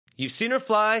You've seen her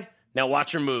fly, now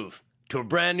watch her move. To a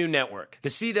brand new network. The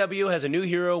CW has a new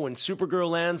hero when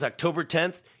Supergirl lands October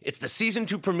 10th. It's the season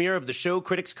 2 premiere of the show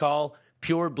critics call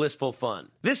Pure Blissful Fun.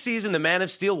 This season, the Man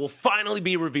of Steel will finally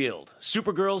be revealed.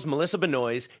 Supergirl's Melissa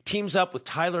Benoist teams up with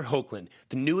Tyler Hoechlin,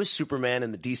 the newest Superman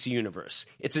in the DC Universe.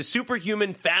 It's a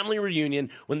superhuman family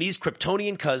reunion when these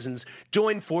Kryptonian cousins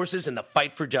join forces in the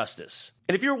fight for justice.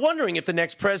 And if you're wondering if the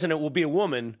next president will be a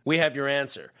woman, we have your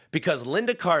answer. Because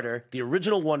Linda Carter, the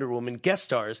original Wonder Woman, guest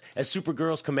stars as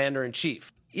Supergirl's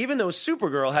Commander-in-Chief. Even though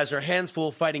Supergirl has her hands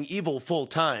full fighting evil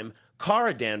full-time,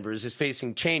 Kara Danvers is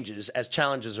facing changes as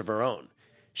challenges of her own.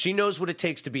 She knows what it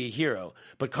takes to be a hero,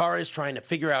 but Kara is trying to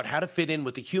figure out how to fit in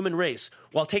with the human race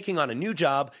while taking on a new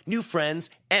job, new friends,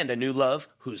 and a new love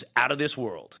who's out of this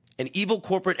world. An evil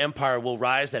corporate empire will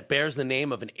rise that bears the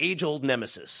name of an age-old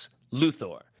nemesis,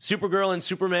 Luthor. Supergirl and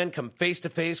Superman come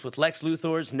face-to-face with Lex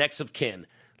Luthor's next of kin,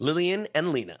 Lillian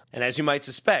and Lena. And as you might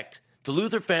suspect, the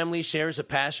Luthor family shares a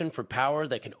passion for power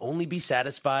that can only be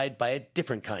satisfied by a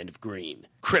different kind of green.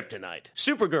 Kryptonite.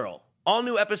 Supergirl. All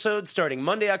new episodes starting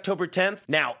Monday, October 10th,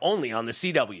 now only on the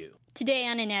CW. Today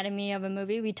on Anatomy of a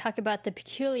Movie, we talk about the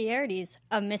peculiarities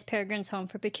of Miss Peregrine's Home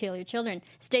for Peculiar Children.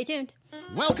 Stay tuned.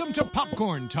 Welcome to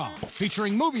Popcorn Talk,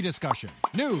 featuring movie discussion,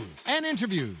 news, and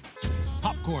interviews.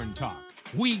 Popcorn Talk.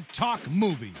 We talk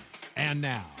movies. And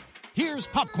now, here's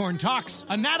Popcorn Talk's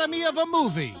Anatomy of a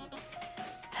Movie.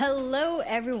 Hello,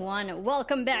 everyone.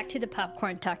 Welcome back to the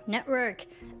Popcorn Talk Network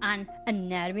on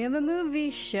Anatomy of a Movie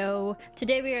show.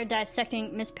 Today we are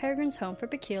dissecting Miss Peregrine's Home for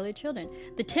Peculiar Children,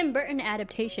 the Tim Burton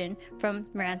adaptation from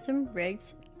Ransom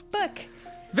Riggs' book.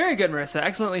 Very good, Marissa.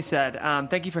 Excellently said.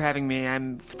 Thank you for having me.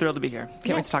 I'm thrilled to be here.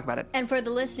 Can't wait to talk about it. And for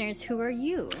the listeners, who are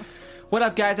you? What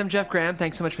up, guys? I'm Jeff Graham.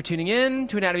 Thanks so much for tuning in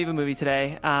to Anatomy of a Movie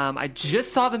today. I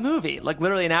just saw the movie, like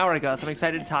literally an hour ago, so I'm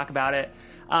excited to talk about it.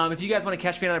 If you guys want to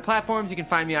catch me on other platforms, you can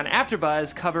find me on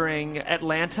AfterBuzz covering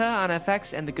Atlanta on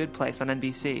FX and The Good Place on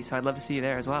NBC. So I'd love to see you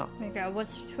there as well. There you go.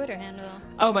 What's your Twitter handle?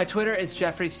 Oh, my Twitter is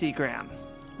Jeffrey C. Graham.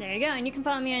 There you go. And you can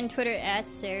follow me on Twitter at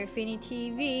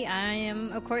SeraphiniTV. I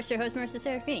am, of course, your host, Marissa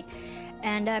Serafini.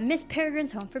 And Miss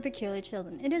Peregrine's Home for Peculiar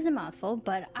Children. It is a mouthful,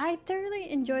 but I thoroughly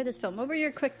enjoy this film. What were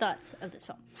your quick thoughts of this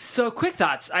film? So, quick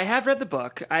thoughts. I have read the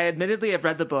book. I admittedly have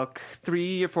read the book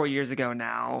 3 or 4 years ago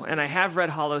now, and I have read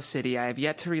Hollow City. I have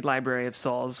yet to read Library of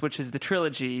Souls, which is the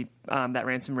trilogy that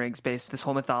Ransom Riggs based this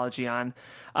whole mythology on.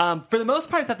 For the most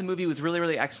part, I thought the movie was really,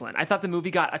 really excellent. I thought the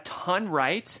movie got a ton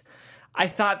right. I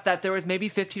thought that there was maybe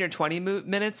 15 or 20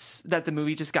 minutes that the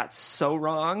movie just got so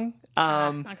wrong.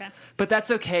 Okay. But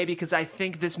that's okay because I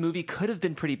think this movie could have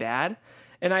been pretty bad.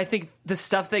 And I think the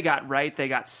stuff they got right, they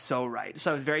got so right. So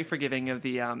I was very forgiving of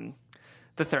the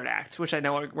third act, which I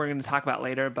know we're going to talk about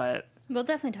later, but... We'll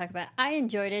definitely talk about it. I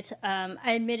enjoyed it.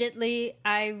 Admittedly,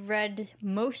 I read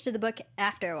most of the book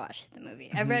after I watched the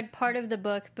movie. I read part of the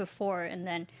book before, and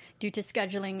then due to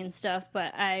scheduling and stuff,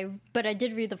 but I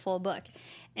did read the full book.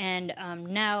 And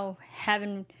now,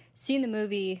 having seen the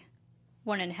movie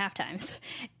 1.5 times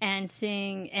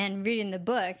and reading the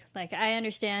book, like, I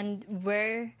understand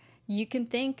where you can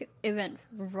think it went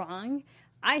wrong.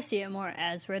 I see it more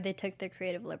as where they took their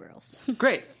creative liberals.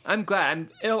 Great. I'm glad.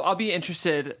 I'll be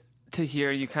interested to hear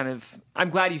you kind of... I'm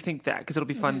glad you think that, because it'll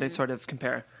be fun to sort of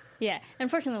compare. Yeah.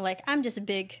 Unfortunately, like, I'm just a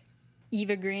big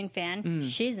Eva Green fan.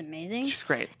 She's amazing. She's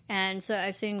great. And so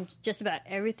I've seen just about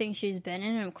everything she's been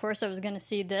in. And of course, I was going to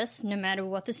see this, no matter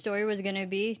what the story was going to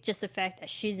be. Just the fact that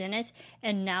she's in it.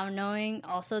 And now knowing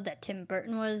also that Tim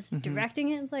Burton was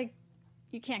directing it, it's like,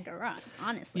 you can't go wrong,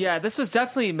 honestly. Yeah, this was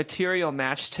definitely material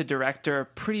matched to director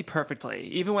pretty perfectly.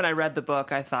 Even when I read the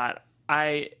book, I thought...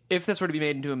 if this were to be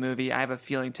made into a movie, I have a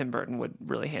feeling Tim Burton would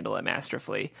really handle it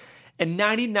masterfully. And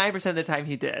 99% of the time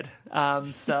he did.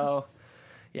 So,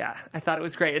 yeah, I thought it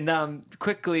was great. And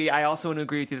quickly, I also want to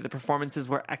agree with you that the performances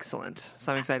were excellent.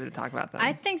 So I'm excited to talk about them.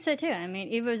 I think so, too. I mean,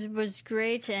 Eva was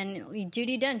great. And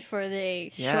Judi Dench for the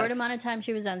short amount of time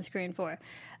she was on screen for.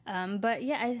 But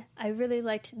yeah, I really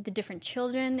liked the different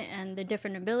children and the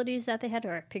different abilities that they had,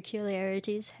 or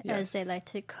peculiarities, as they like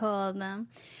to call them.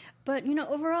 But, you know,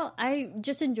 overall, I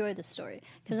just enjoy the story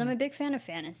because I'm a big fan of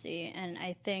fantasy, and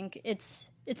I think it's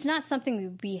not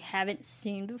something we haven't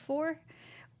seen before,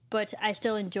 but I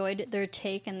still enjoyed their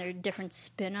take and their different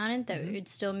spin on it, that it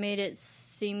still made it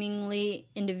seemingly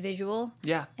individual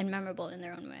and memorable in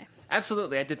their own way.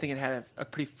 Absolutely. I did think it had a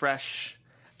pretty fresh...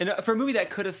 And for a movie that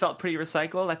could have felt pretty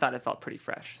recycled, I thought it felt pretty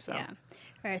fresh. So. Yeah.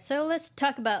 All right, so let's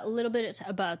talk about a little bit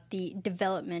about the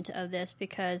development of this,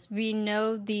 because we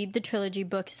know the trilogy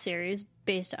book series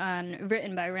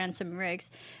written by Ransom Riggs,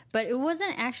 but it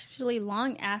wasn't actually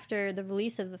long after the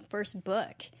release of the first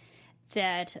book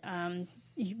that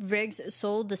Riggs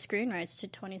sold the screen rights to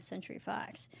 20th Century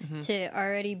Fox to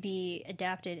already be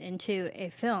adapted into a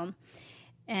film.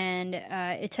 And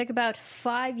it took about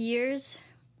 5 years,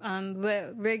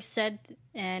 what Riggs said,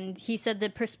 and he said the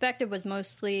perspective was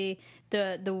mostly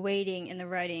the waiting and the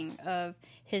writing of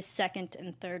his second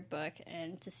and third book,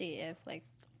 and to see if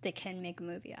they can make a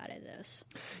movie out of this.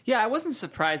 Yeah, I wasn't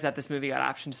surprised that this movie got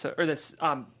optioned this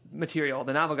material,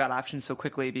 the novel got optioned so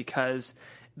quickly, because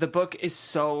the book is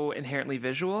so inherently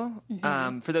visual.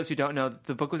 For those who don't know,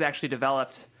 the book was actually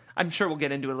developed, I'm sure we'll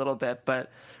get into it a little bit,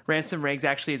 but Ransom Riggs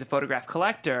actually is a photograph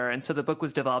collector, and so the book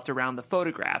was developed around the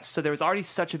photographs. So there was already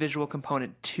such a visual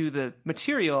component to the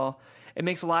material. It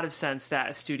makes a lot of sense that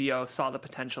a studio saw the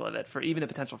potential of it for even a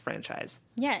potential franchise.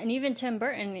 Yeah, and even Tim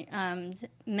Burton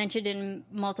mentioned in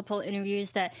multiple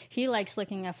interviews that he likes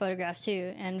looking at photographs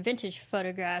too, and vintage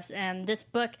photographs, and this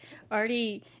book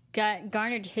already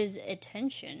garnered his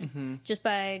attention just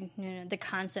by the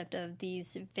concept of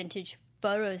these vintage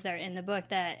photos that are in the book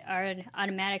that are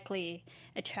automatically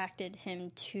attracted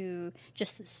him to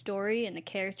just the story and the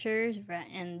characters,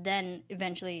 and then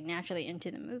eventually naturally into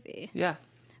the movie. Yeah.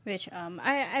 Which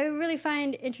I really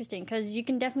find interesting, because you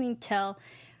can definitely tell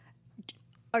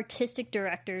artistic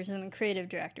directors and creative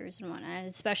directors and whatnot,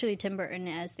 especially Tim Burton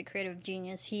as the creative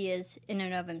genius he is in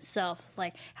and of himself,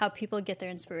 like how people get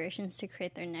their inspirations to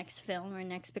create their next film or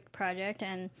next big project,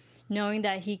 and knowing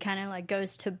that he kind of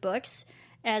goes to books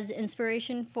as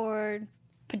inspiration for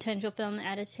potential film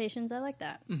adaptations. I like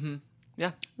that.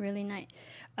 Yeah. Really nice.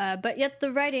 But yet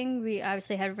the writing, we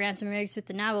obviously had Ransom Riggs with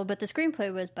the novel, but the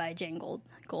screenplay was by Jane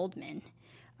Goldman.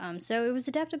 So it was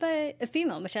adapted by a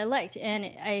female, which I liked. And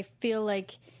I feel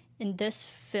like in this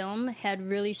film had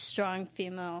really strong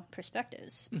female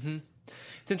perspectives.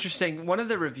 It's interesting. One of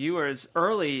the reviewers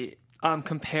early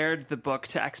compared the book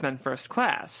to X-Men First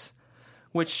Class,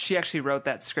 which she actually wrote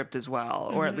that script as well,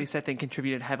 or at least I think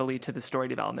contributed heavily to the story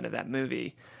development of that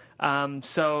movie.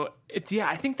 So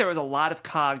I think there was a lot of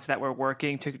cogs that were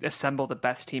working to assemble the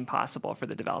best team possible for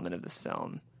the development of this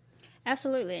film.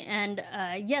 Absolutely. And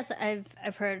yes,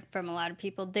 I've heard from a lot of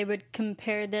people, they would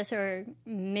compare this or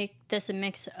make this a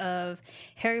mix of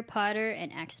Harry Potter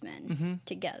and X-Men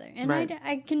together. And right.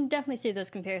 I can definitely see those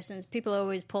comparisons. People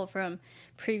always pull from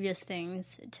previous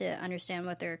things to understand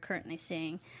what they're currently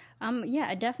seeing. Yeah,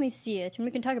 I definitely see it. And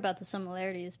we can talk about the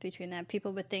similarities between that.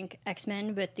 People would think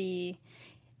X-Men with the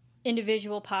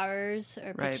individual powers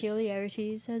or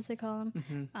peculiarities, as they call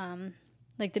them,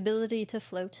 like the ability to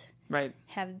float. Right.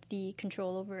 Have the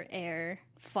control over air,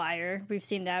 fire. We've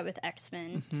seen that with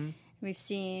X-Men. We've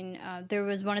seen, there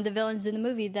was one of the villains in the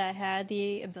movie that had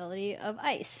the ability of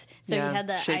ice. So he had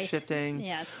the shape-shifting. Ice.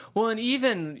 Yes. Well, and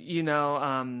even,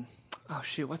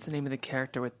 what's the name of the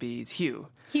character with bees? Hugh.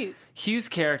 Hugh's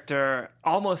character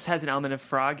almost has an element of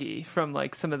Froggy from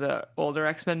some of the older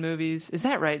X-Men movies. Is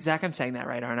that right, Zach? I'm saying that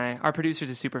right, aren't I? Our producer's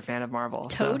a super fan of Marvel.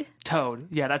 Toad? Toad.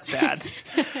 Yeah, that's bad.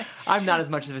 I'm not as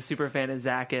much of a super fan as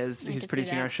Zach is, who's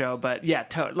producing our show. But yeah,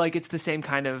 Toad. It's the same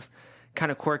kind of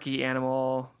quirky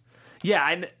animal. Yeah,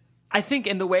 and I think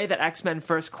in the way that X-Men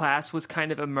First Class was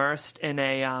kind of immersed in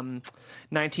a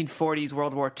 1940s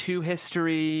World War II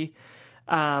history,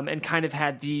 and kind of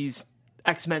had these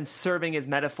X-Men serving as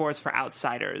metaphors for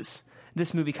outsiders.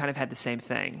 This movie kind of had the same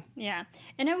thing. Yeah.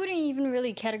 And I wouldn't even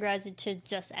really categorize it to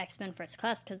just X-Men First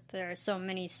Class, because there are so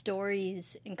many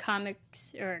stories in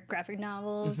comics or graphic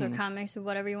novels or comics or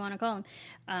whatever you want to call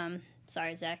them.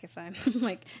 Sorry, Zach, if I'm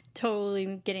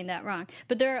totally getting that wrong.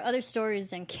 But there are other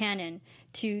stories in canon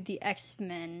to the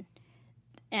X-Men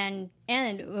and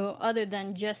other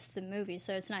than just the movie.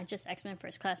 So it's not just X-Men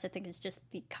First Class. I think it's just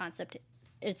the concept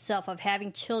itself of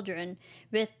having children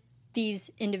with these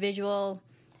individual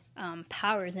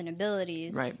powers and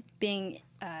abilities being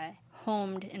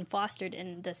homed and fostered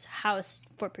in this house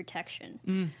for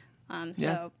protection.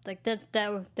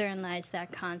 Therein lies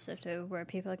that concept of where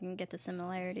people can get the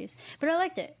similarities. But I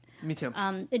liked it. Me too.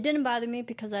 It didn't bother me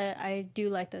because I do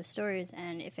like those stories,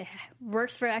 and if it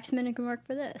works for X-Men, it can work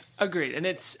for this. Agreed. And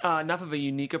it's enough of a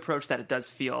unique approach that it does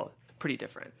feel pretty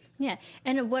different. Yeah,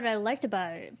 and what I liked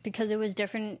about it, because it was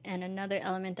different, and another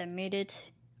element that made it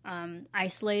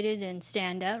isolated and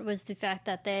stand out, was the fact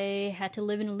that they had to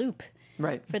live in a loop.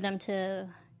 Right. For them to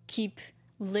keep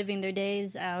living their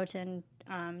days out, and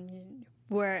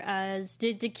whereas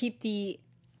to keep the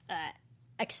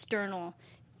external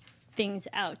things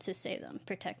out to save them,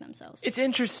 protect themselves. It's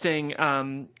interesting.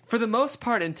 For the most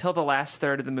part, until the last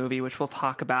third of the movie, which we'll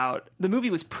talk about, the movie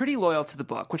was pretty loyal to the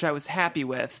book, which I was happy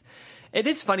with. It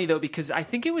is funny, though, because I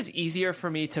think it was easier for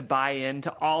me to buy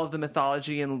into all of the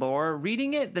mythology and lore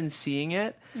reading it than seeing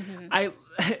it. I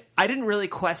didn't really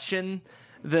question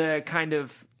the kind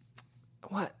of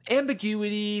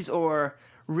ambiguities or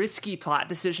risky plot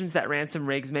decisions that Ransom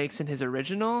Riggs makes in his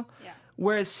original. Yeah.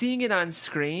 Whereas seeing it on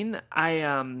screen, I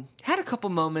had a couple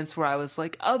moments where I was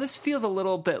like, oh, this feels a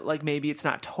little bit like maybe it's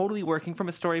not totally working from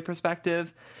a story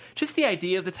perspective. Just the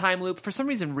idea of the time loop. For some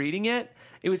reason, reading it,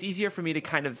 it was easier for me to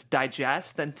kind of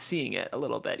digest than seeing it a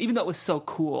little bit, even though it was so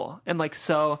cool. And like,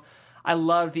 so I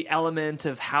loved the element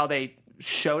of how they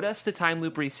showed us the time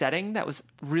loop resetting. That was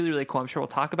really, really cool. I'm sure we'll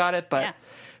talk about it. But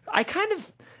I kind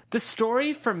of, the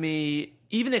story for me,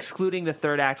 even excluding the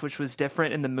third act, which was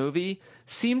different in the movie,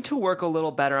 seemed to work a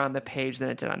little better on the page than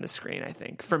it did on the screen, I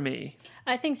think, for me.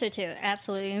 I think so, too.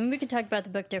 Absolutely. And we could talk about the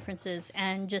book differences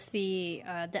and just the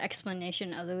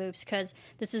explanation of the loops, because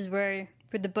this is where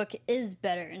the book is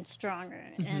better and stronger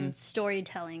in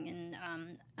storytelling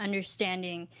and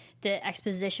understanding the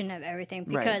exposition of everything.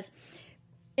 Because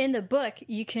in the book,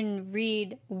 you can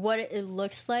read what it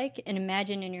looks like and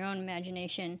imagine in your own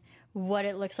imagination what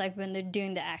it looks like when they're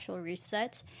doing the actual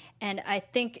reset. And I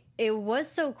think it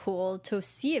was so cool to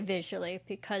see it visually,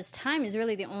 because time is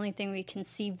really the only thing we can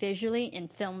see visually in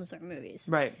films or movies.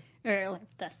 Right. Or like,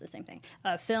 that's the same thing.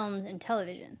 Films and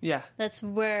television. Yeah. That's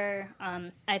where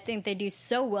I think they do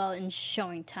so well in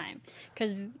showing time.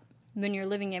 Because when you're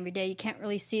living every day, you can't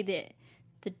really see the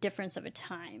difference of a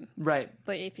time. Right.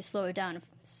 But if you slow it down,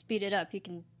 speed it up, you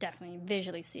can definitely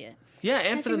visually see it. Yeah,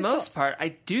 and for the most part, I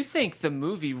do think the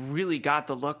movie really got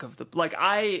the look of the... Like,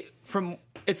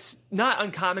 it's not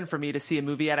uncommon for me to see a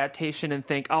movie adaptation and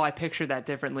think, oh, I pictured that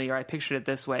differently, or I pictured it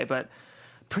this way, but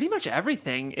pretty much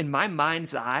everything, in my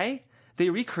mind's eye,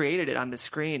 they recreated it on the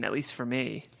screen, at least for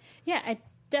me. Yeah, I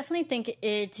definitely think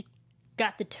it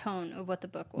got the tone of what the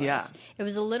book was. Yeah. It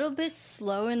was a little bit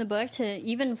slow in the book,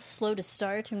 even slow to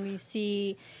start, and we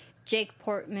see Jake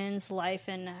Portman's life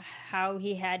and how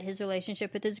he had his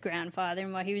relationship with his grandfather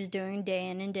and what he was doing day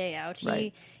in and day out.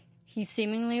 Right. He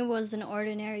seemingly was an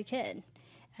ordinary kid.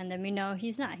 And then we know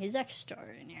he's not. He's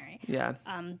extraordinary. Yeah.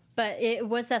 But it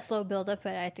was that slow build-up,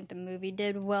 but I think the movie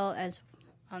did well as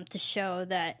to show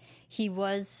that he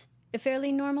was a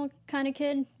fairly normal kind of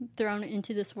kid thrown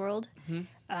into this world.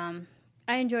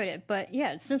 I enjoyed it. But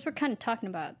yeah, since we're kind of talking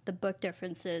about the book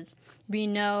differences, we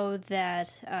know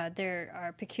that there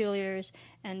are peculiars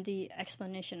and the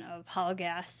explanation of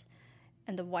hologas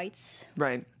and the whites.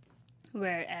 Right.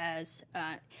 Whereas,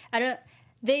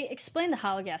 they explain the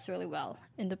hologas really well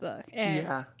in the book.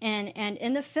 And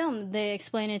in the film, they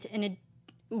explain it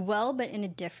but in a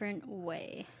different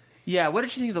way. Yeah, what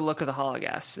did you think of the look of the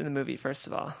hologas in the movie, first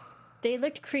of all? They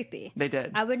looked creepy. They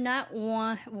did. I would not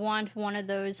want one of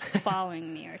those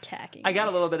following me or attacking I got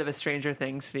a little bit of a Stranger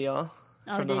Things feel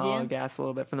from the did you? hologas, a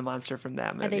little bit from the monster from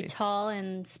that movie. Are they tall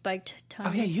and spiked tongues?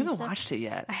 Oh, yeah, you haven't stuff? watched it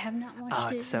yet. I have not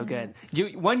watched it. Oh, it's so good.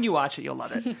 When you watch it, you'll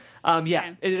love it.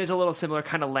 Yeah, it is a little similar,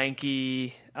 kind of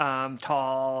lanky,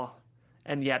 tall,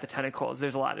 and yeah, the tentacles.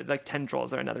 There's a lot of, like,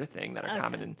 tendrils are another thing that are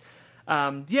common.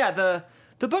 And the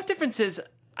book differences,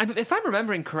 if I'm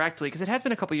remembering correctly, because it has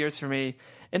been a couple years for me,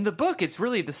 in the book, it's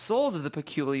really the souls of the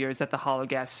peculiars that the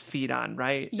hologas feed on,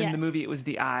 right? Yes. In the movie, it was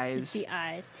the eyes. It's the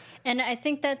eyes. And I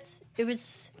think it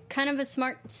was kind of a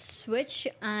smart switch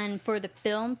for the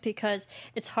film, because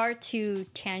it's hard to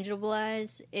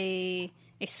tangibilize a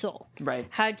soul. Right.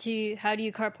 How do you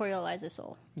corporealize a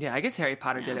soul? Yeah, I guess Harry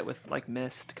Potter did it with, like,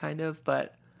 mist, kind of,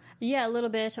 but... Yeah, a little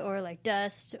bit, or like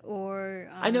dust, or...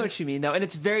 I know what you mean, though, and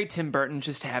it's very Tim Burton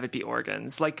just to have it be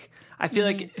organs. Like, I feel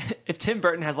like if Tim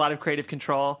Burton has a lot of creative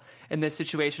control in this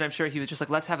situation, I'm sure he was just like,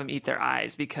 let's have them eat their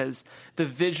eyes, because the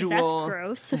visual... That's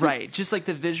gross. Right, just like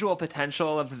the visual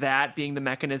potential of that being the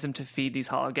mechanism to feed these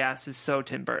hologas is so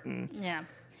Tim Burton. Yeah.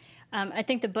 I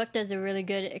think the book does a really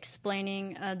good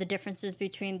explaining the differences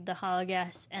between the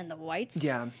hologas and the whites.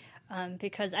 Yeah.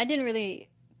 Because I didn't really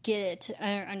get it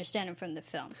or understand it from the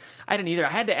film. I didn't either.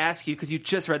 I had to ask you because you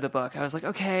just read the book. I was like,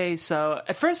 okay, so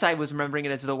at first I was remembering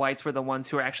it as the whites were the ones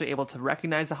who were actually able to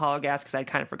recognize the hologas, because I'd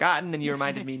kind of forgotten, and you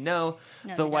reminded me, no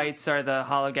the whites are the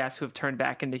hologas who have turned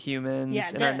back into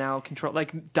humans and are now controlled,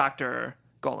 like Dr.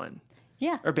 Golan.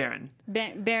 Yeah. Or Baron.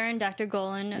 Baron, Dr.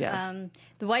 Golan. Yeah.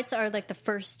 The whites are like the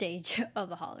first stage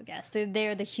of a hologas.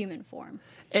 They're the human form.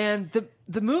 And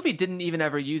the movie didn't even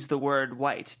ever use the word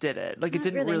white, did it? Like, it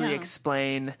didn't really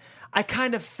explain. I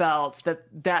kind of felt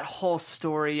that whole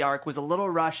story arc was a little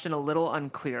rushed and a little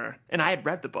unclear. And I had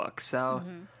read the book, so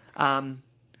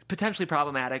potentially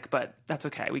problematic, but that's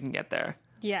okay. We can get there.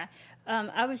 Yeah.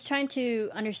 I was trying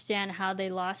to understand how they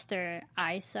lost their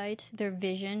eyesight, their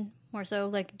vision, more so.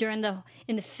 Like in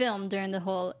the film, during the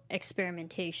whole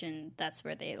experimentation, that's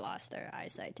where they lost their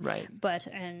eyesight. Right. But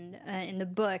in the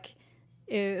book,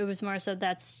 it was more so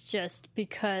that's just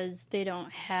because they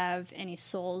don't have any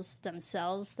souls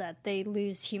themselves that they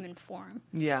lose human form.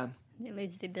 Yeah. They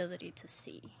lose the ability to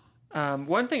see.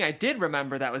 One thing I did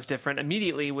remember that was different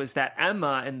immediately was that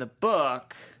Emma in the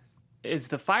book is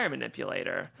the fire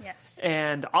manipulator. Yes.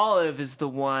 And Olive is the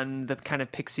kind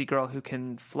of pixie girl who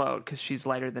can float because she's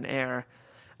lighter than air.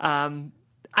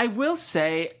 I will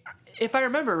say, if I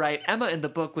remember right, Emma in the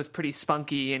book was pretty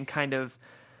spunky and kind of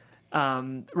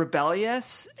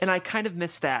rebellious, and I kind of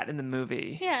missed that in the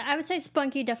movie. Yeah, I would say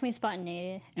spunky, definitely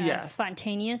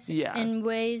spontaneous in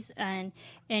ways, and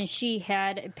she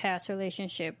had a past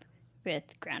relationship with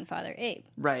grandfather Abe.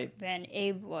 Right. When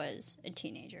Abe was a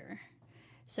teenager.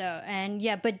 So,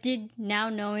 but now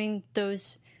knowing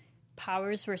those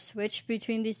powers were switched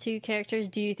between these two characters,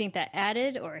 do you think that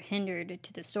added or hindered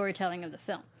to the storytelling of the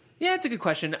film? Yeah, it's a good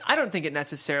question. I don't think it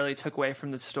necessarily took away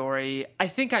from the story. I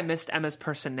think I missed Emma's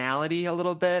personality a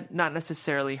little bit, not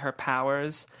necessarily her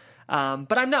powers.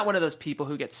 But I'm not one of those people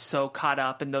who gets so caught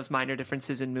up in those minor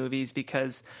differences in movies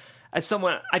because as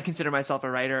someone, I'd consider myself a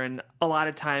writer, and a lot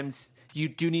of times you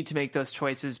do need to make those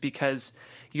choices because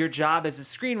your job as a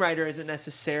screenwriter isn't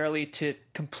necessarily to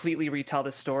completely retell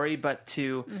the story, but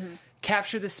to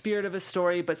capture the spirit of a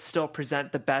story, but still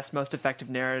present the best, most effective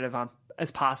narrative as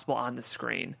possible on the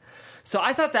screen. So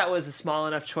I thought that was a small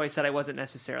enough choice that I wasn't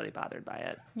necessarily bothered by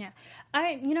it. Yeah.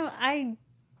 I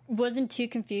wasn't too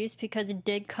confused because it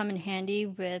did come in handy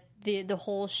with the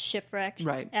whole shipwreck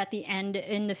at the end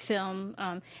in the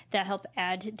film that helped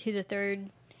add to the third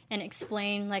and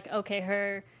explain, like, okay,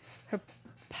 her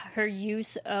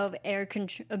use of air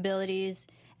abilities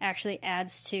actually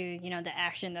adds to, the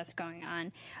action that's going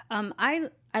on. I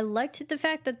liked the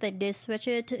fact that they did switch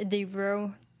it to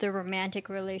the romantic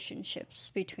relationships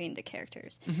between the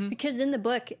characters. Because in the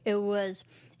book, it was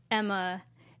Emma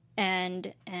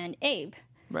and Abe.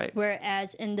 Right.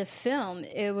 Whereas in the film,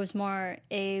 it was more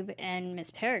Abe and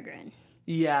Miss Peregrine.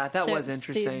 Yeah, that was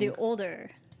interesting. The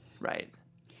older. Right.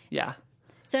 Yeah.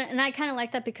 So, and I kind of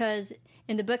like that because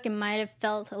in the book, it might have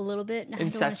felt a little bit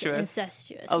incestuous.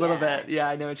 A little bit. Yeah,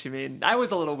 I know what you mean. I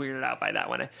was a little weirded out by that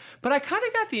one. But I kind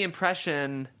of got the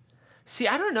impression... See,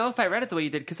 I don't know if I read it the way you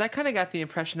did, because I kind of got the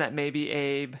impression that maybe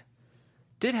Abe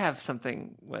did have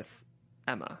something with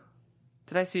Emma.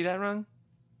 Did I see that wrong?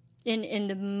 In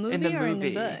the movie or in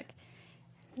the book?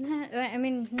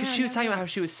 Because she was talking about how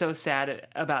she was so sad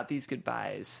about these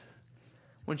goodbyes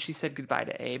when she said goodbye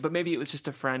to Abe, but maybe it was just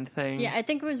a friend thing. Yeah, I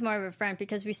think it was more of a friend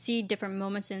because we see different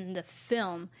moments in the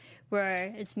film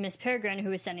where it's Miss Peregrine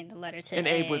who was sending the letter to Abe. And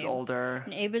Abe was older.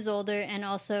 And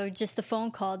also just the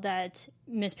phone call that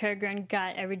Miss Peregrine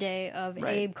got every day of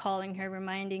Abe calling her,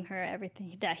 reminding her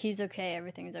everything, that he's okay,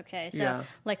 everything's okay. So,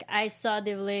 I saw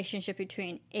the relationship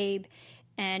between Abe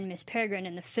and Miss Peregrine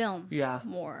in the film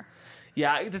more.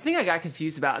 Yeah, the thing I got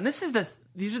confused about, and these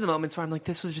are the moments where I'm like,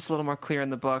 this was just a little more clear in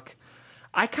the book.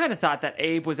 I kind of thought that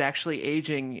Abe was actually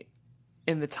aging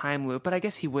in the time loop, but I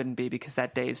guess he wouldn't be because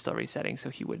that day is still resetting, so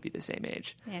he would be the same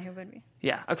age. Yeah, he would be.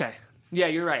 Yeah, okay. Yeah,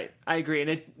 you're right. I agree. And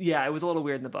it was a little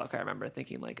weird in the book. I remember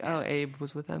thinking like, oh, Abe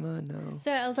was with Emma? No.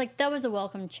 So I was like, that was a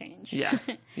welcome change. Yeah,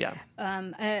 yeah.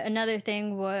 Another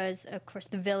thing was, of course,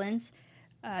 the villains.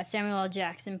 Samuel L.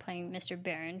 Jackson playing Mr.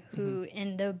 Barron, who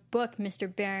in the book,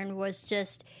 Mr. Barron was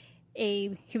just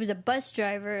he was a bus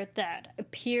driver that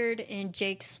appeared in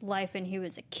Jake's life when he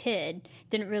was a kid.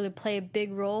 Didn't really play a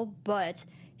big role, but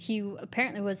he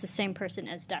apparently was the same person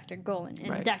as Dr. Golan.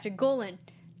 And Dr. Golan,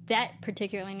 that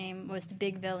particular name was the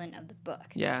big villain of the book.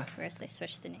 Yeah. Whereas they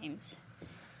switched the names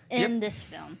in this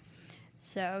film.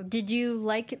 So, did you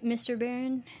like Mr.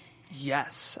 Barron?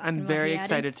 Yes. I'm very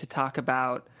excited to talk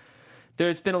about...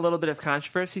 There's been a little bit of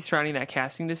controversy surrounding that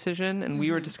casting decision, and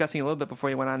we were discussing a little bit before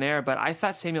you went on air, but I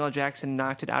thought Samuel L. Jackson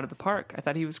knocked it out of the park. I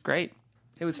thought he was great.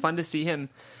 It was fun to see him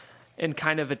in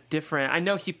kind of a different... I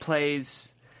know he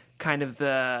plays kind of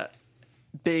the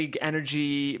big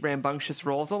energy, rambunctious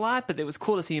roles a lot, but it was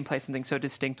cool to see him play something so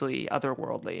distinctly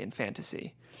otherworldly in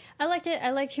fantasy. I liked it. I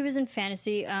liked he was in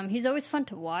fantasy. He's always fun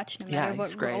to watch, no matter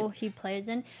what role he plays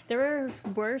in. There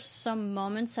were some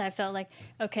moments I felt like,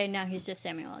 okay, now he's just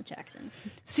Samuel L. Jackson.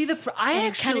 See, it kind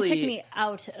of took me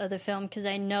out of the film because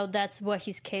I know that's what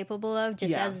he's capable of,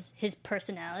 just as his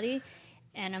personality.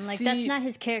 And I'm like, that's not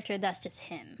his character, that's just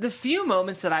him. The few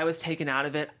moments that I was taken out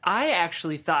of it, I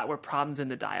actually thought were problems in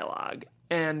the dialogue.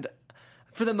 And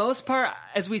for the most part,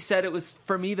 as we said, it was,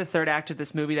 for me, the third act of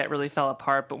this movie that really fell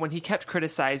apart. But when he kept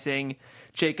criticizing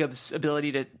Jacob's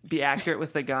ability to be accurate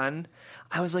with the gun,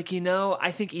 I was like,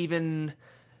 I think even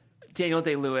Daniel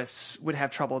Day-Lewis would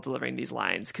have trouble delivering these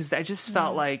lines. Because I just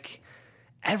felt like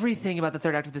everything about the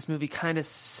third act of this movie kind of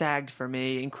sagged for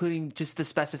me, including just the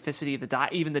specificity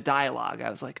of even the dialogue. I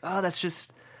was like, oh, that's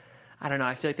just, I don't know.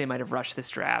 I feel like they might have rushed this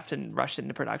draft and rushed it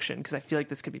into production because I feel like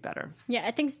this could be better. Yeah,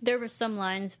 I think there were some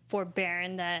lines for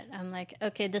Baron that I'm like,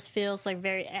 okay, this feels like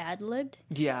very ad-libbed.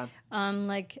 Yeah.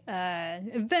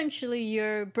 Eventually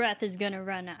your breath is going to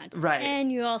run out. Right.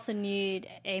 And you also need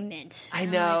a mint. I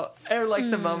know. Or like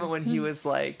the moment when he was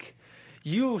like,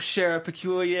 you share a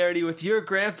peculiarity with your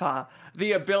grandpa,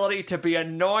 the ability to be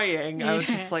annoying. I was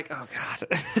just like, oh,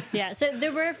 God. Yeah, so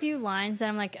there were a few lines that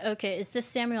I'm like, okay, is this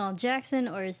Samuel L. Jackson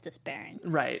or is this Baron?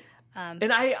 Right.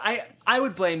 And I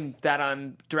would blame that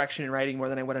on direction and writing more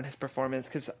than I would on his performance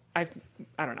because I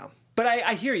don't know. But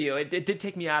I hear you. It did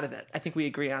take me out of it. I think we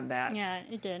agree on that. Yeah,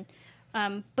 it did.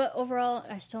 But overall,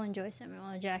 I still enjoy Samuel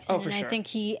L. Jackson. Oh, for sure. I think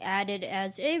he added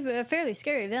as a fairly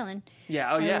scary villain.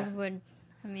 Yeah, oh yeah.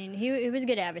 He was a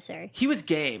good adversary. He was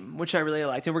game, which I really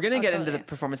liked. And we're going to get into the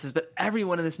performances, but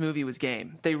everyone in this movie was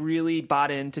game. They really bought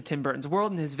into Tim Burton's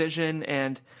world and his vision.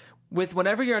 And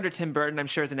whenever you're under Tim Burton, I'm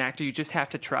sure as an actor, you just have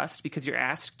to trust because you're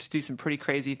asked to do some pretty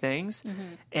crazy things. Mm-hmm.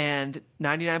 And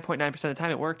 99.9% of the time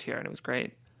it worked here, and it was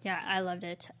great. Yeah, I loved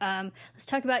it. Let's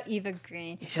talk about Eva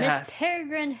Green. Yes. Miss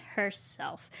Peregrine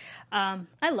herself.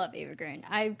 I love Eva Green.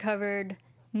 I've covered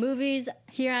movies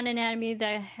here on Anatomy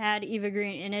that had Eva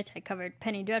Green in it. I covered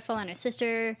Penny Dreadful on her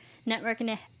sister network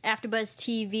and AfterBuzz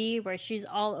TV, where she's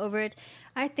all over it.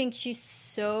 I think she's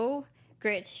so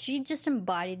great. She just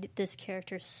embodied this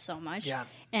character so much. Yeah.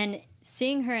 And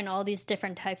seeing her in all these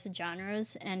different types of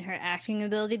genres and her acting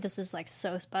ability, this is like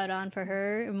so spot on for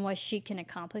her and what she can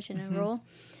accomplish in a role.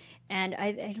 And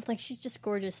I just like, she's just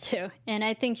gorgeous too. And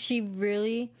I think she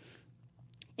really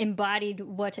embodied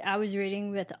what I was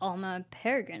reading with Alma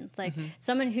Peregrine, like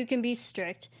someone who can be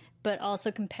strict but also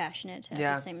compassionate at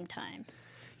the same time.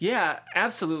 Yeah,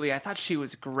 absolutely. I thought she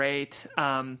was great.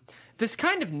 This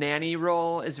kind of nanny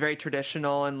role is very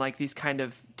traditional in like these kind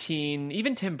of teen,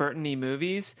 even Tim Burton-y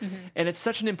movies. And it's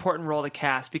such an important role to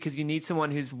cast because you need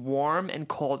someone who's warm and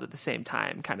cold at the same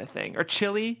time kind of thing. Or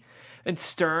chilly and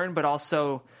stern, but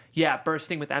also,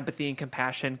 bursting with empathy and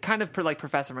compassion. Kind of like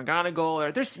Professor McGonagall,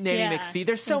 or there's Nanny McPhee.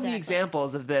 There's so many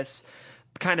examples of this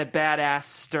kind of badass,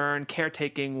 stern,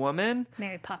 caretaking woman.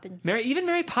 Mary Poppins. Even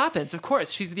Mary Poppins, of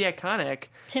course. She's the iconic.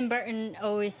 Tim Burton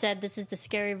always said this is the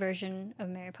scary version of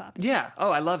Mary Poppins. Yeah.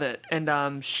 Oh, I love it.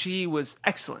 And she was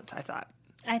excellent, I thought.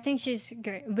 I think she's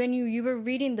great. When you were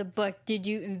reading the book, did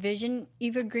you envision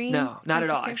Eva Green? No, not at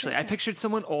all, actually. I pictured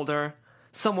someone older,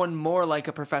 someone more like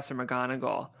a Professor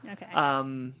McGonagall.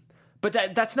 Okay. But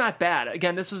that's not bad.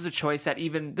 Again, this was a choice that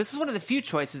this is one of the few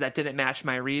choices that didn't match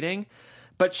my reading.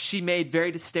 But she made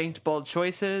very distinct, bold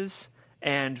choices,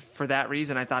 and for that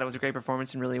reason, I thought it was a great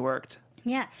performance and really worked.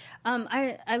 Yeah,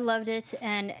 I loved it,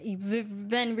 and we've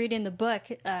been reading the book.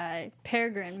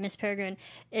 Peregrine, Miss Peregrine,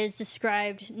 is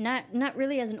described not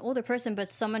really as an older person, but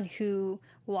someone who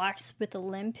walks with a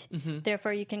limp.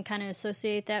 Therefore, you can kind of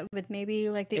associate that with maybe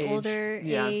like the older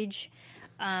age.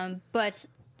 But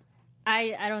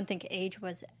I don't think age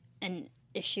was an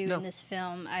issue in this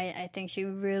film. I think she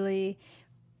really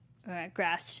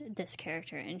grasped this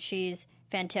character, and she's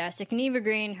fantastic. And Eva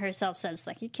Green herself says,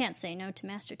 like, you can't say no to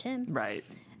Master Tim. Right.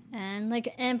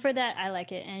 And for that, I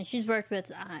like it. And she's worked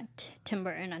with Tim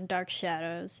Burton on Dark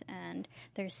Shadows, and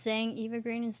they're saying Eva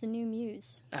Green is the new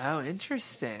muse. Oh,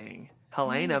 interesting.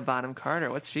 Helena Bonham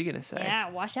Carter, what's she going to say?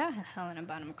 Yeah, watch out, Helena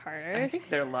Bonham Carter. I think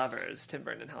they're lovers, Tim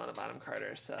Burton and Helena Bonham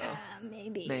Carter, so...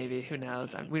 Maybe, who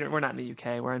knows? We're not in the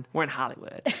UK, we're in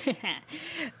Hollywood.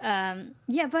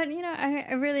 Yeah, but,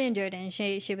 I really enjoyed it, and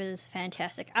she was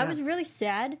fantastic. I was really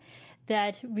sad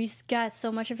that we got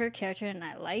so much of her character, and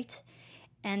I liked,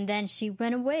 and then she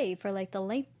went away for, like, the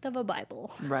length of a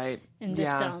Bible. Right. In this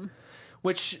film.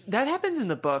 Which, that happens in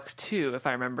the book, too, if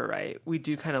I remember right. We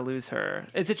do kind of lose her.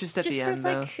 Is it just at the end,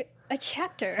 though? Just for, like, a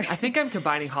chapter. I think I'm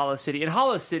combining Hollow City. In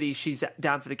Hollow City, she's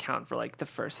down for the count for, like, the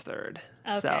first third.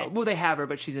 Okay. So, they have her,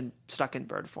 but she's stuck in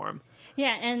bird form.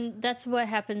 Yeah, and that's what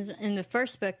happens in the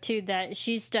first book, too, that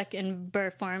she's stuck in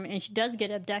bird form, and she does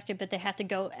get abducted, but they have to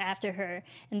go after her.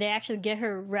 And they actually get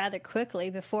her rather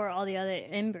quickly before all the other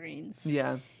Inbrines.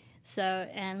 Yeah. So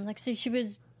she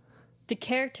was... The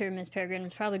character, Miss Peregrine,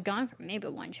 was probably gone for maybe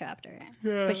one chapter.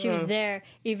 Yeah, but she was there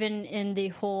even in the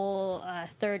whole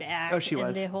third act. Oh, she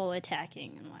was. And the whole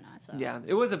attacking and whatnot. So. Yeah,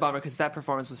 it was a bummer because that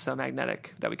performance was so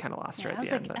magnetic that we kind of lost her at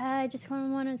the end. But I just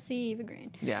want to see Eva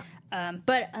Green. Yeah.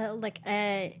 But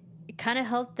it kind of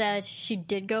helped that she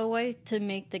did go away to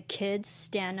make the kids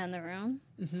stand on their own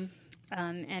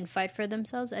and fight for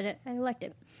themselves. I liked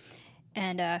it.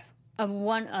 And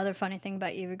one other funny thing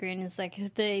about Eva Green is like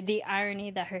the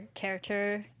irony that her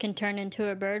character can turn into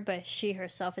a bird, but she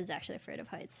herself is actually afraid of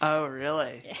heights. Oh,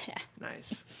 really? Yeah.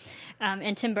 Nice.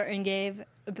 And Tim Burton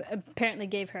apparently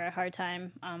gave her a hard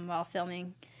time while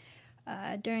filming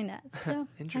during that. So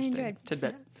Interesting. I enjoyed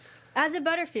Tidbit. Asa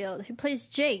Butterfield, who plays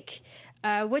Jake.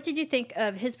 What did you think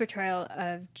of his portrayal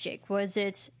of Jake? Was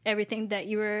it everything that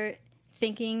you were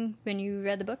thinking when you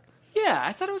read the book? Yeah,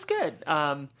 I thought it was good.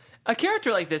 A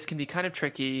character like this can be kind of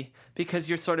tricky because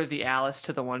you're sort of the Alice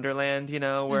to the Wonderland,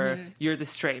 where you're the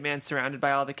straight man surrounded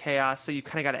by all the chaos, so you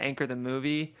kind of got to anchor the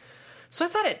movie. So I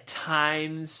thought at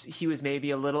times he was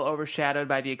maybe a little overshadowed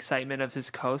by the excitement of his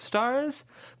co-stars,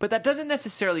 but that doesn't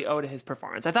necessarily owe to his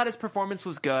performance. I thought his performance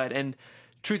was good, and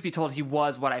truth be told, he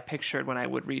was what I pictured when I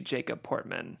would read Jacob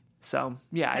Portman. So,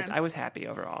 yeah, I was happy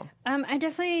overall. I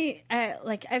definitely,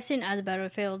 I've seen Asa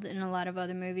Butterfield in a lot of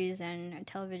other movies and a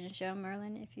television show,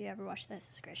 Merlin, if you ever watched that,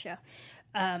 it's a great show.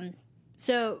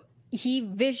 So he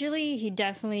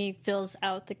definitely fills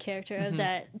out the character of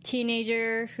that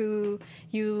teenager who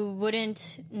you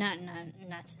wouldn't, not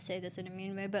to say this in a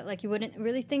mean way, but like you wouldn't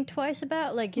really think twice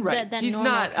about, like right. that he's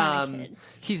normal not, kind of kid.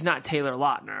 He's not Taylor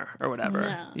Lautner or whatever.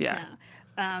 No, yeah.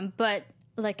 No. But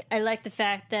like I like the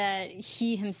fact that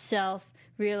he himself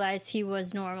realized he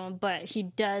was normal, but he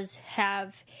does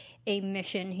have a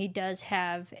mission. He does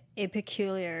have a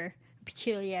peculiarity,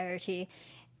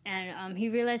 and he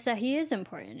realized that he is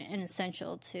important and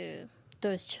essential to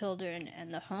those children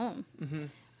and the home.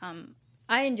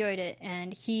 I enjoyed it,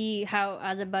 and how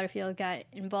Asa Butterfield got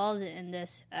involved in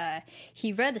this.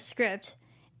 He read the script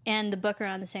and the book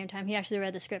around the same time. He actually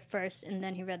read the script first, and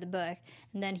then he read the book,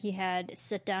 and then he had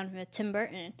sit down with Tim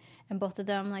Burton, and both of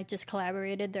them like just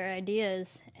collaborated their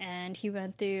ideas, and he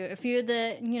went through a few of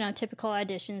the typical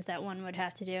auditions that one would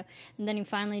have to do, and then he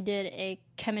finally did a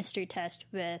chemistry test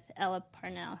with Ella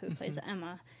Parnell, who plays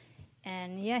Emma,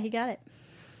 and yeah, he got it.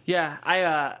 Yeah,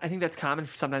 I think that's common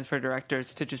sometimes for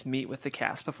directors to just meet with the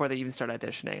cast before they even start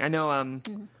auditioning. I know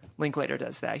Linklater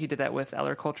does that. He did that with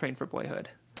Eller Coltrane for Boyhood.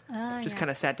 Just kind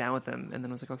of sat down with them and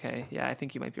then was like, okay, yeah, I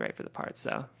think you might be right for the part.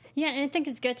 So yeah, and I think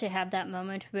it's good to have that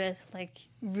moment with like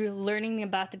learning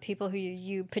about the people who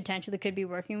you potentially could be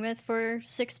working with for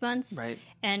 6 months. Right.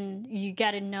 And you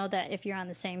got to know that if you're on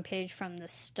the same page from the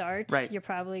start, right, you're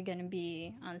probably going to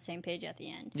be on the same page at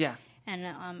the end. Yeah. And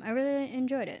I really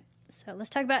enjoyed it. So let's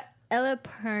talk about Ella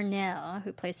Parnell,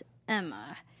 who plays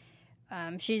Emma.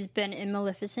 She's been in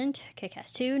Maleficent,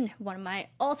 Kick-Ass 2, one of my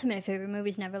ultimate favorite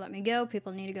movies, Never Let Me Go.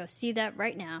 People need to go see that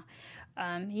right now.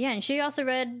 And she also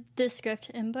read the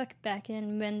script and book back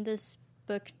in when this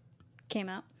book came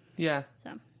out. Yeah.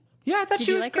 So. Yeah, I thought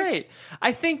she was great. Her?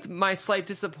 I think my slight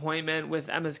disappointment with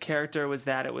Emma's character was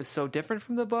that it was so different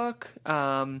from the book.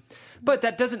 But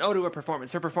that doesn't owe to her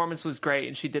performance. Her performance was great,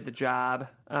 and she did the job.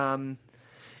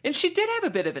 And she did have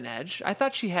a bit of an edge. I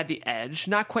thought she had the edge.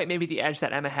 Not quite maybe the edge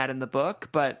that Emma had in the book,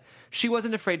 but she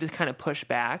wasn't afraid to kind of push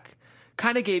back.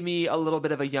 Kind of gave me a little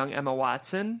bit of a young Emma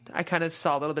Watson. I kind of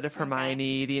saw a little bit of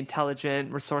Hermione, the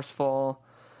intelligent, resourceful.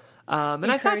 And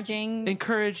encouraging.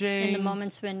 Encouraging. In the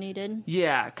moments when needed.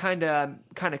 Yeah, kind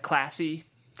of classy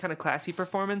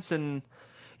performance. And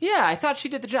yeah, I thought she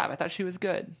did the job. I thought she was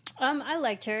good. I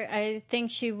liked her. I think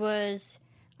she was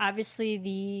obviously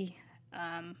the...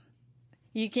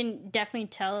 you can definitely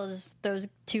tell those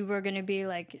two were going to be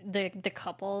like the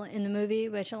couple in the movie,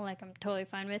 which I'm totally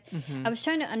fine with. I was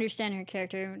trying to understand her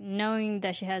character, knowing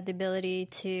that she had the ability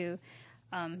to,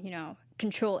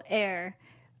 control air.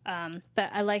 But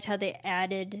I liked how they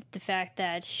added the fact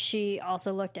that she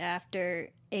also looked after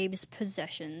Abe's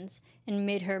possessions and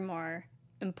made her more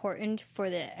important for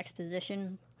the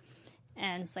exposition.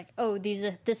 And it's like, oh,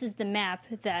 this is the map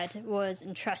that was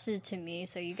entrusted to me,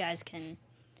 so you guys can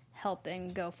help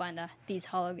and go find these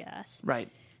hologas. Right.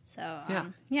 So,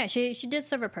 she did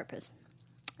serve a purpose.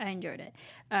 I enjoyed it.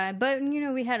 But,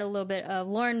 we had a little bit of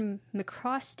Lauren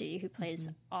McCrosty, who plays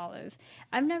Olive.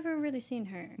 I've never really seen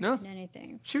her in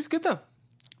anything. She was good, though.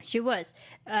 She was.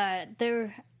 I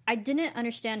didn't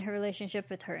understand her relationship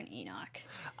with her and Enoch.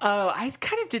 Oh, I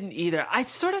kind of didn't either. I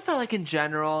sort of felt like, in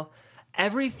general,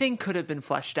 everything could have been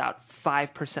fleshed out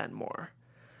 5% more.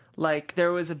 Like,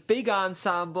 there was a big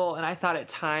ensemble, and I thought at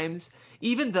times,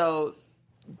 even though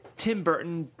Tim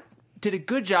Burton did a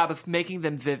good job of making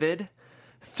them vivid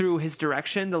through his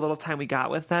direction, the little time we got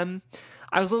with them,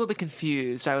 I was a little bit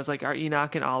confused. I was like, are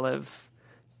Enoch and Olive...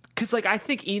 Because, I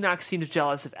think Enoch seemed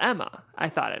jealous of Emma, I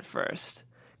thought at first,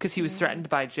 because he was threatened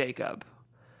by Jacob.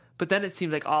 But then it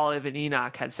seemed like Olive and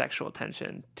Enoch had sexual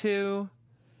tension, too.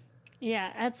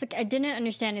 Yeah, I didn't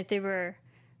understand if they were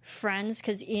friends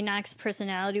because Enoch's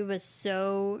personality was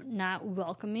so not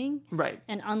welcoming, Right.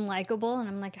 and unlikable. And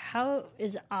I'm like, how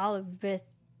is Olive with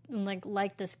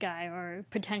like this guy or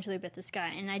potentially with this guy?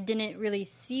 And I didn't really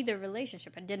see the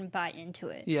relationship. I didn't buy into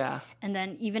it. Yeah. And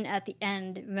then even at the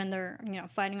end, when they're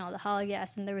fighting all the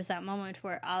hologas, and there was that moment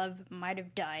where Olive might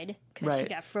have died because she Right.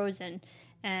 got frozen,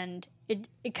 and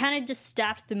it kind of just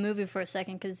stopped the movie for a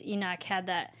second because Enoch had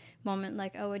that moment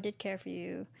like, oh, I did care for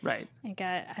you. Right. It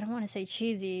got, I don't want to say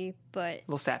cheesy, but A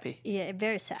little sappy. yeah,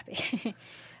 very sappy.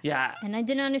 Yeah. And I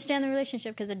didn't understand the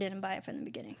relationship because I didn't buy it from the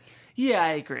beginning. Yeah,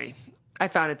 I agree. I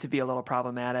found it to be a little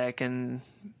problematic, and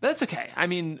that's okay. I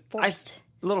mean, Forced.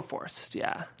 a little forced.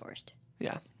 Yeah. Forced.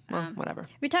 Yeah. Well, whatever.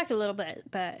 We talked a little bit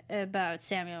about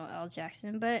Samuel L.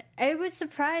 Jackson, but I was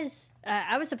surprised.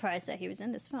 I was surprised that he was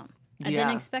in this film. I Yeah.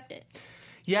 didn't expect it.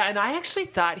 Yeah, and I actually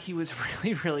thought he was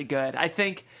really, really good. I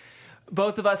think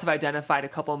both of us have identified a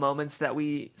couple moments that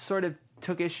we sort of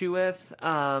took issue with.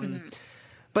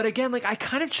 But again, like I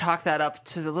kind of chalk that up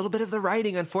to a little bit of the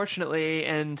writing, unfortunately.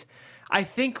 And I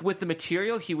think with the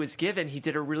material he was given, he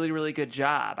did a really, really good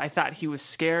job. I thought he was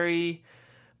scary,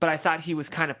 but I thought he was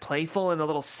kind of playful and a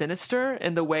little sinister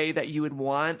in the way that you would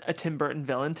want a Tim Burton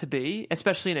villain to be,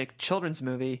 especially in a children's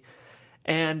movie.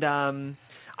 And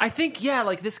I think, yeah,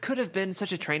 like this could have been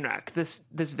such a train wreck, this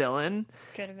villain.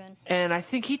 Could have been. And I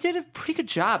think he did a pretty good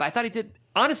job. I thought he did,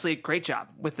 honestly, a great job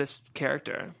with this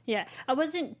character. Yeah, I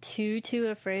wasn't too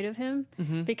afraid of him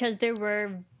because there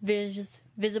were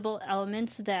visible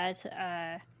elements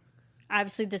that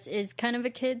obviously this is kind of a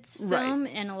kid's film,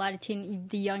 and a lot of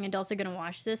the young adults are going to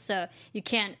watch this, so you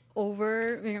can't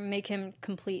make him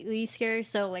completely scary.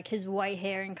 So like his white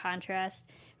hair in contrast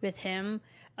with him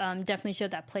definitely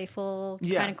showed that playful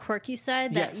kind of quirky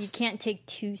side that you can't take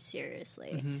too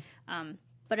seriously.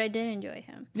 But I did enjoy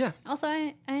him. Yeah. Also,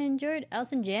 I enjoyed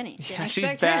Allison Janney. Yeah, she's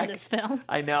expect her back in this film.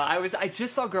 I know. I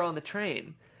just saw Girl on the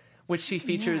Train, which she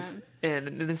features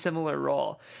in a similar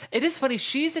role. It is funny.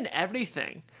 She's in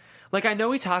everything. Like, I know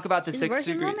we talk about the She's a 6th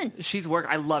working degree. woman. She's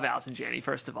I love Allison Janney,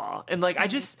 first of all. And like,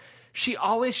 she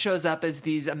always shows up as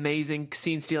these amazing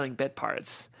scene-stealing bit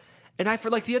parts. And for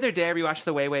like the other day, I rewatched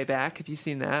The Way, Way Back. Have you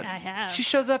seen that? I have. She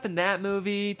shows up in that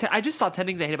movie. I just saw 10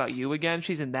 Things I Hate About You again.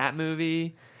 She's in that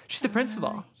movie. She's the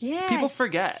principal. Yeah. People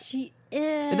forget. She is.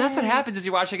 And that's what happens is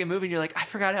you're watching a movie and you're like, I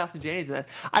forgot Allison Janney's in that.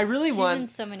 I really She's want in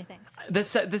so many things.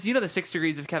 this. You know the 6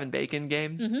 Degrees of Kevin Bacon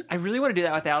game. Mm-hmm. I really want to do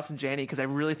that with Allison Janney because I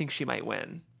really think she might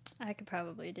win. I could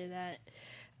probably do that.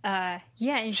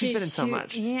 Yeah, and She's been in so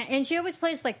much. Yeah, and she always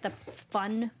plays like the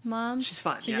fun mom. She's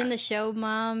fun. She's yeah. in the show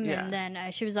Mom, Yeah. and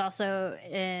then she was also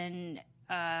in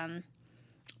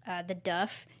The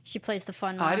Duff. She plays the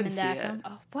fun mom I didn't in that see it. film.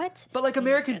 Oh, what? But like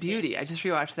American gotta see it. Beauty, I just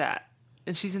rewatched that,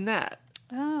 and she's in that.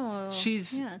 Oh,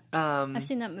 She's yeah. I've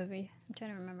seen that movie. I'm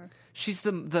trying to remember. she's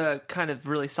the kind of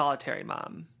really solitary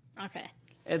mom, Okay.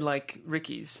 and like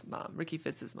Ricky's mom, Ricky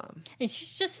Fitz's mom. And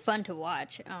she's just fun to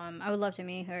watch. I would love to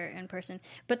meet her in person.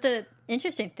 But the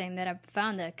interesting thing that I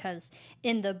found that because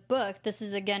in the book, this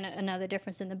is again another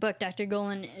difference in the book. Dr.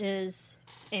 Golan is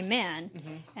a man,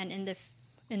 and in the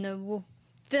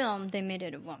film they made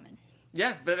it a woman.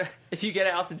 Yeah, but if you get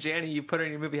Allison Janney, you put her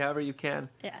in your movie however you can.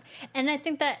 Yeah, and I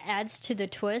think that adds to the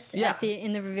twist Yeah.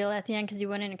 in the reveal at the end because you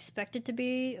wouldn't expect it to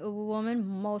be a woman.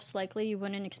 Most likely, you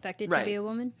wouldn't expect it to Right. be a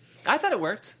woman. I thought it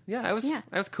worked. Yeah, I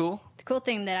was cool. The cool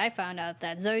thing that I found out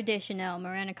that Zooey Deschanel,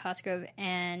 Miranda Cosgrove,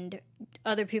 and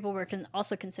other people were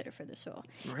also considered for this role.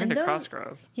 Miranda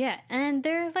Cosgrove. Yeah, and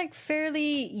they're like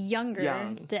fairly younger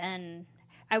Young. than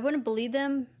I wouldn't believe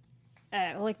them.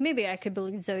 Like maybe I could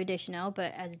believe Zooey Deschanel,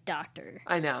 but as doctor,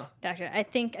 I know.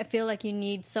 I feel like you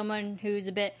need someone who's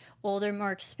a bit older,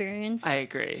 more experienced. I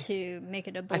agree. To make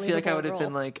it a I believable feel like I would have role.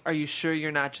 been like, "Are you sure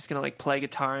you're not just gonna like play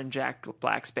guitar in Jack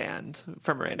Black's band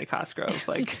for Miranda Cosgrove?"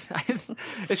 Like,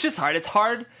 it's just hard. It's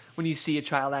hard when you see a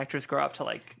child actress grow up to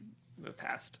like move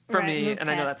past. For Right, me, move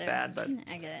and I know past that's it. bad, but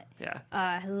I get it. yeah.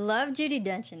 I love Judi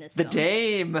Dench in this The film.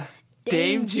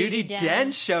 Dame Judi Judi Dench.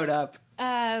 Dench showed up.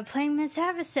 Playing Miss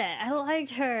Avocet. I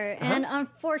liked her. And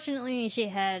unfortunately, she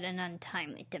had an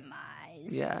untimely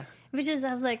demise. Yeah, Which is,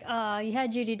 I was like, oh, you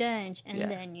had Judi Dench, and Yeah.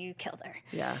 then you killed her.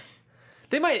 yeah.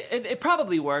 They might. It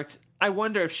probably worked. I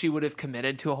wonder if she would have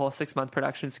committed to a whole 6-month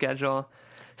production schedule.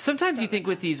 Sometimes you think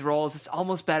with these roles, it's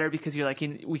almost better because you're like,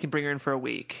 we can bring her in for a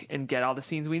week and get all the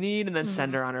scenes we need, and then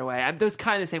send her on her way. That was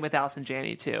kind of the same with Allison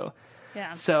Janney too.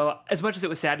 Yeah. So as much as it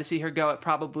was sad to see her go, it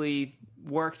probably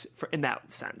worked in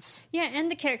that sense. Yeah, and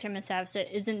the character Miss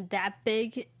Avocet isn't that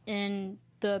big in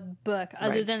the book,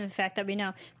 other Right. than the fact that we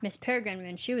know Miss Peregrine,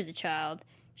 when she was a child,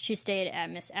 she stayed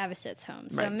at Miss Avocet's home.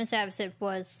 So Right. Miss Avocet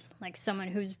was like someone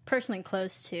who's personally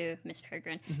close to Miss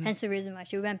Peregrine. Hence the reason why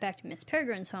she went back to Miss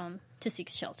Peregrine's home to seek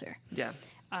shelter. Yeah.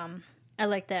 I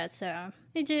like that. So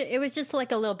it was just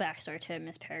like a little backstory to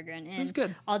Miss Peregrine and was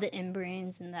good. all the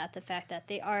inbreeds and the fact that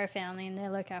they are a family and they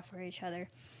look out for each other.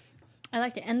 I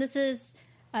liked it. And this is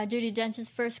Judi Dench's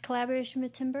first collaboration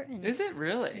with Tim Burton. Is it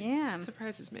really? Yeah. It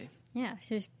surprises me. Yeah,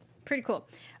 she's pretty cool.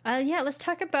 Let's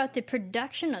talk about the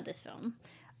production of this film,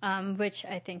 which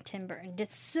I think Tim Burton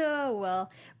did so well.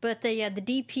 But the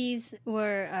DPs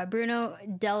were Bruno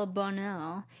Del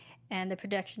Bonell, and the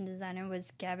production designer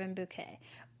was Gavin Bouquet.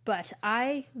 But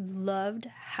I loved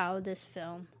how this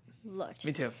film looked.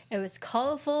 Me too. It was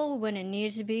colorful when it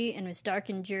needed to be, and it was dark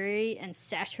and dreary and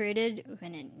saturated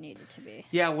when it needed to be.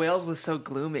 Yeah, Wales was so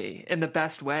gloomy in the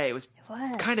best way. It was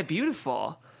kind of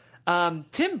beautiful.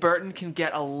 Tim Burton can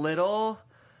get a little...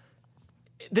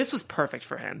 This was perfect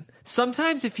for him.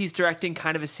 Sometimes if he's directing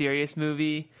kind of a serious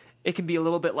movie, it can be a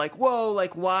little bit like, whoa,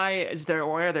 like why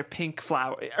are there pink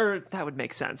flowers? Or that would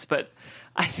make sense, but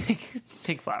I think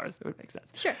pink flowers would make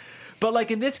sense. Sure. But like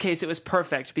in this case, it was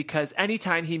perfect because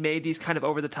anytime he made these kind of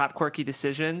over-the-top quirky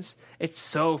decisions, it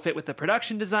so fit with the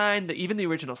production design, even the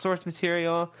original source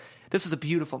material. This was a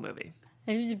beautiful movie.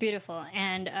 It was beautiful,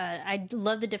 and I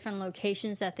love the different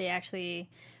locations that they actually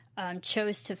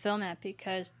chose to film at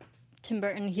because Tim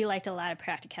Burton, he liked a lot of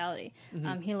practicality.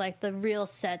 He liked the real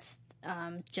sets,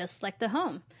 just like the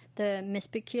home, the Miss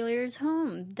Peculiar's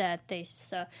home that they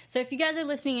saw. So if you guys are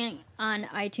listening on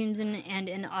iTunes and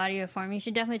in audio form, you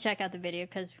should definitely check out the video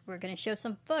because we're going to show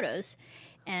some photos.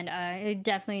 And it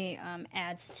definitely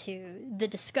adds to the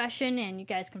discussion, and you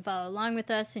guys can follow along with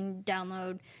us and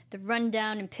download the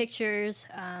rundown and pictures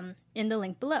in the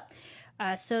link below.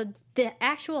 So the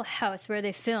actual house where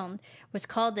they filmed was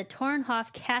called the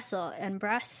Torenhof Castle in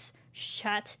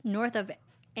Brasschaat, north of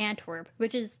Antwerp,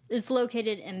 which is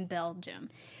located in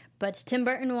Belgium. But Tim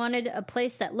Burton wanted a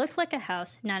place that looked like a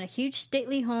house, not a huge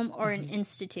stately home or an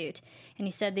institute. And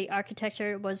he said the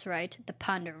architecture was right, the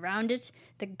pond around it,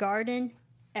 the garden,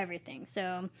 everything.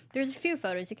 So there's a few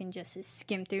photos you can just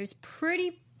skim through. It's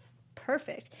pretty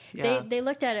perfect. Yeah. They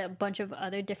looked at a bunch of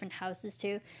other different houses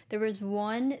too. There was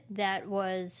one that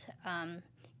was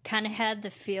kind of had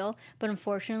the feel, but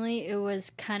unfortunately it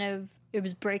was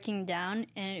breaking down,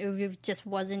 and it just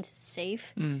wasn't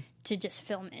safe to just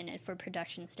film in it for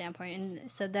production standpoint.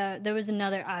 And so there was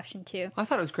another option too. I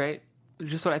thought it was great.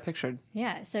 Just what I pictured.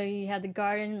 Yeah, so you had the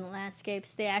garden and the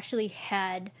landscapes. They actually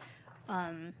had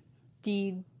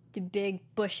the big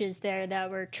bushes there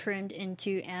that were trimmed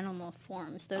into animal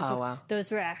forms. Those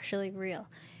were actually real.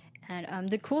 And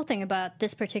the cool thing about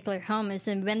this particular home is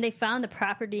that when they found the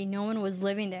property, no one was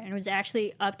living there, and it was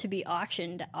actually up to be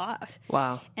auctioned off.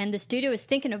 Wow. And the studio was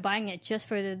thinking of buying it just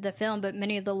for the film, but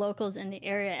many of the locals in the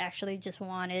area actually just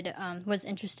was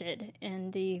interested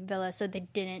in the villa, so they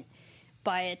didn't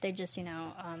buy it. They just,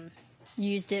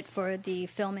 used it for the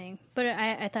filming. But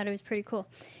I thought it was pretty cool.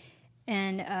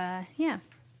 And,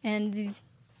 and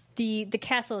the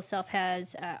castle itself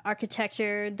has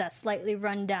architecture, that slightly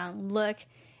run-down look.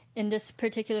 In this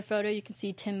particular photo, you can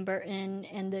see Tim Burton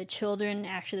and the children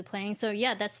actually playing. So,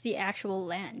 yeah, that's the actual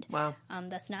land. Wow.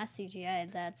 That's not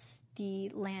CGI. That's the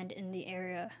land in the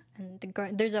area. And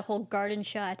there's a whole garden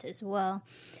shot as well.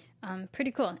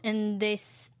 Pretty cool. And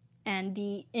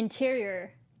the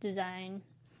interior design,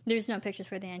 there's no pictures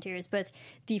for the interiors, but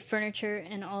the furniture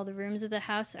and all the rooms of the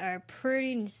house are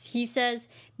pretty... He says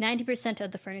 90%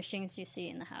 of the furnishings you see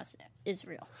in the house is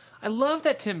real. I love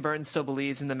that Tim Burton still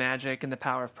believes in the magic and the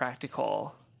power of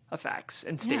practical effects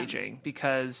and staging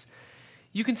because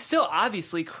you can still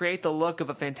obviously create the look of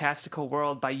a fantastical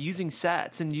world by using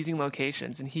sets and using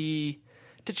locations, and he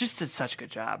just did such a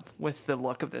good job with the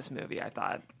look of this movie, I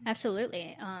thought.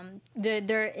 Absolutely.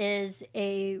 There is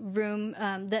a room,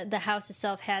 the house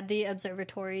itself had the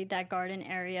observatory, that garden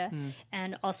area,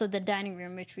 and also the dining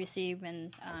room, which we see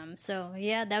when... So,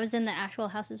 yeah, that was in the actual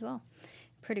house as well.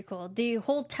 Pretty cool. The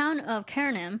whole town of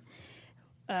Cairnham,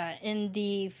 in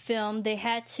the film, they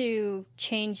had to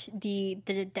change the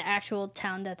actual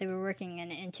town that they were working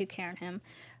in into Cairnham.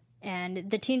 And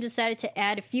the team decided to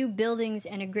add a few buildings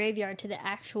and a graveyard to the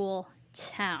actual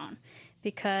town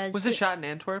because... Was it shot in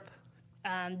Antwerp?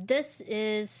 This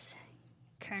is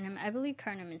Cairnham. I believe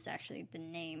Cairnham is actually the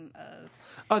name of...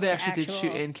 Oh, they actually did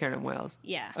shoot in Cairnham, Wales.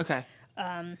 Yeah. Okay.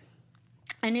 And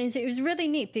it was really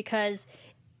neat because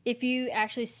if you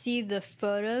actually see the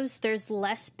photos, there's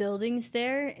less buildings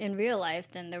there in real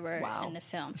life than there were in the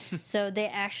film. So they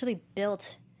actually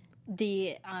built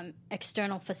the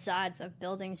external facades of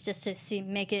buildings just to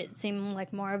make it seem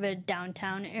like more of a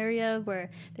downtown area where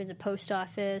there's a post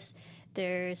office.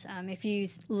 There's if you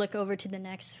look over to the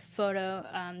next photo,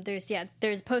 there's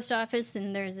a post office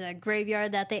and there's a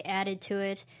graveyard that they added to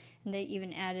it, and they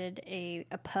even added a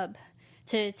pub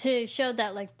to show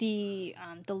that like the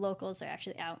locals are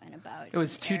actually out and about. It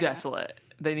was too desolate.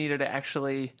 They needed to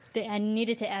actually. I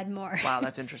needed to add more. Wow,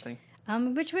 that's interesting.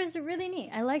 Which was really neat.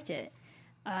 I liked it.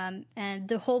 And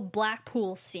the whole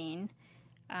Blackpool scene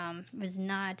was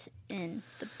not in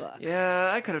the book.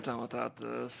 Yeah, I could have done without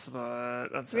this, but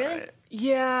that's really? all right.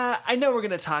 Yeah, I know we're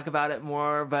going to talk about it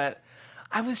more, but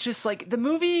I was just like, the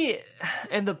movie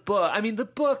and the book, I mean, the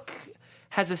book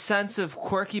has a sense of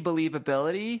quirky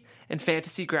believability and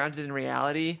fantasy grounded in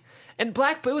reality. And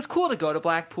it was cool to go to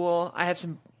Blackpool. I have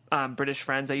some British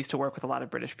friends. I used to work with a lot of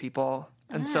British people.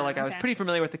 And so, like, I was pretty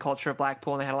familiar with the culture of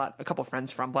Blackpool, and I had a couple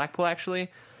friends from Blackpool,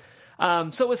 actually.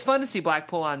 So it was fun to see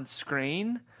Blackpool on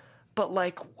screen. But,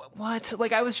 like, what?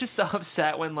 Like, I was just so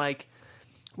upset when, like,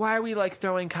 why are we, like,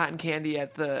 throwing cotton candy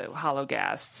at the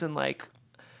Hologasts? And, like,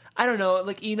 I don't know,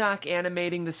 like, Enoch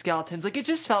animating the skeletons. Like, it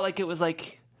just felt like it was,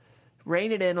 like,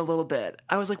 rein it in a little bit.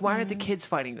 I was like, why aren't the kids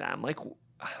fighting them? Like,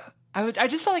 I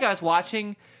just felt like I was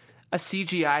watching a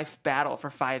CGI battle for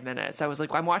 5 minutes. I was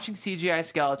like, I'm watching CGI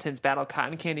skeletons battle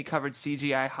cotton candy covered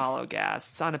CGI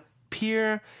Hologasts on a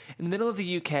pier in the middle of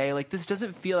the UK. Like, this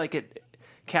doesn't feel like it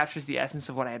captures the essence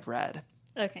of what I had read.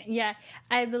 Okay, yeah,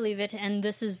 I believe it, and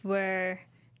this is where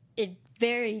it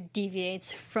very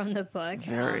deviates from the book.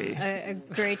 Very. A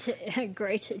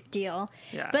great deal.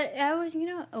 Yeah. But I was,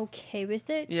 okay with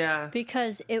it. Yeah.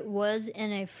 Because it was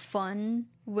in a fun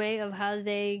way of how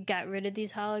they got rid of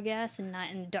these hologasts and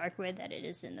not in the dark way that it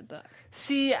is in the book.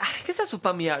 See, I guess that's what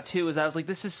bummed me out, too, is I was like,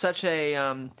 this is such a...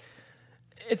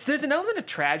 there's an element of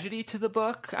tragedy to the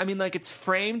book. I mean, like, it's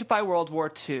framed by World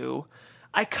War II.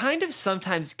 I kind of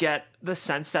sometimes get the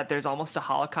sense that there's almost a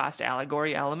Holocaust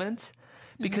allegory element,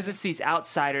 because it's these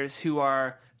outsiders who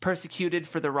are persecuted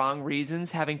for the wrong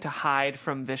reasons, having to hide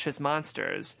from vicious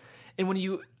monsters. And when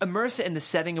you immerse it in the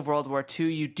setting of World War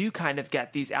II, you do kind of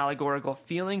get these allegorical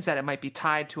feelings that it might be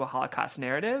tied to a Holocaust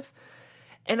narrative.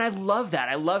 And I love that.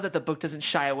 I love that the book doesn't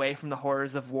shy away from the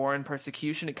horrors of war and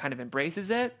persecution. It kind of embraces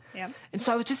it. Yep. And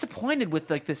so I was disappointed with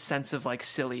like this sense of like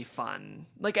silly fun.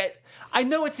 Like I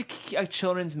know it's a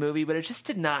children's movie, but it just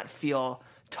did not feel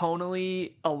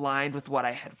tonally aligned with what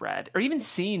I had read or even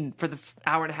seen for the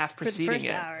hour and a half preceding for the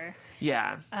first hour.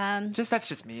 Yeah. That's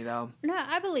just me though. No,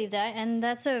 I believe that, and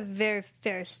that's a very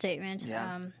fair statement.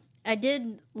 Yeah. I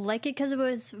did like it because it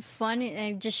was fun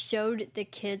and it just showed the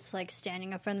kids like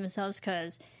standing up for themselves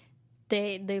because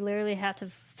they literally have to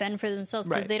fend for themselves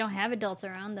because they don't have adults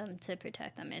around them to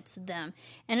protect them. It's them.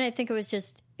 And I think it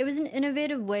was an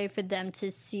innovative way for them to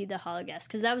see the hologasts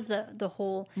because that was the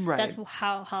whole, that's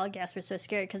how hologasts were so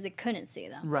scary because they couldn't see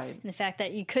them. Right. And the fact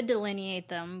that you could delineate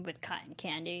them with cotton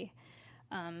candy,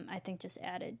 I think just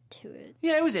added to it.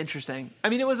 Yeah, it was interesting. I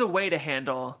mean, it was a way to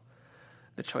handle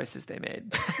the choices they made.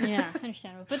 Yeah,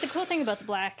 understandable. But the cool thing about the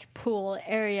Blackpool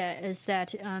area is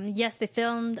that, yes, they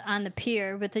filmed on the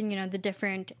pier with the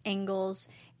different angles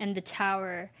and the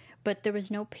tower, but there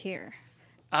was no pier.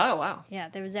 Oh, wow. Yeah,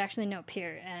 there was actually no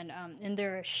pier. And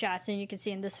there are shots, and you can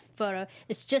see in this photo,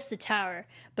 it's just the tower,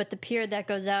 but the pier that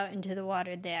goes out into the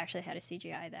water, they actually had a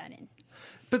CGI that in.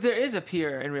 But there is a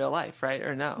pier in real life, right?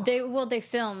 Or no? They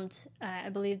filmed. I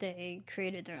believe they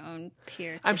created their own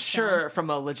pier. I'm sure from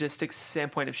a logistics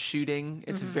standpoint of shooting,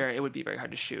 it would be very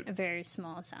hard to shoot. A very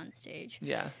small sound stage.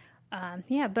 Yeah.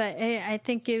 But I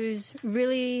think it was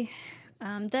really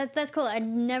that's cool. I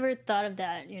never thought of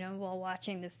that, while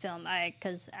watching the film.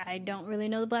 Because I don't really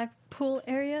know the Blackpool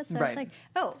area, so I was like,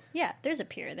 oh yeah, there's a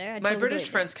pier there. My British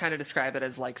friends kind of describe it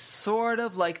as like sort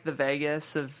of like the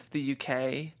Vegas of the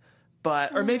UK.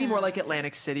 Or maybe more like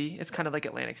Atlantic City. It's kind of like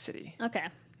Atlantic City. Okay.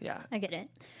 Yeah. I get it.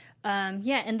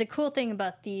 And the cool thing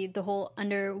about the whole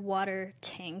underwater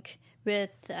tank with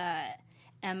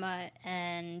Emma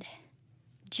and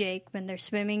Jake when they're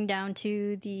swimming down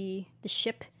to the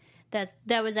ship,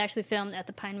 that was actually filmed at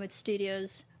the Pinewood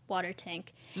Studios water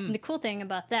tank. And the cool thing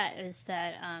about that is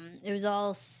that it was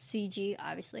all CG,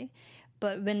 obviously.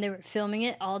 But when they were filming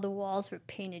it, all the walls were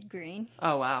painted green.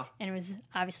 Oh, wow. And it was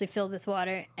obviously filled with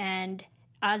water. And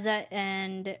Ozza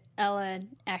and Ella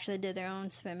actually did their own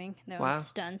swimming, their own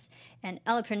stunts. And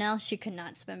Ella Purnell, she could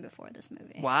not swim before this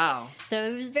movie. Wow. So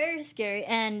it was very scary.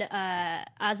 And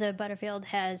Ozza Butterfield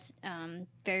has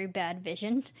very bad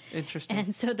vision. Interesting.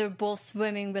 And so they're both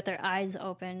swimming with their eyes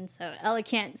open. So Ella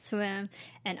can't swim,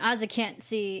 and Ozza can't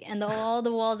see, and all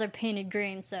the walls are painted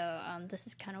green. So this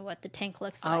is kind of what the tank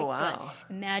looks like. Oh, wow.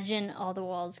 But imagine all the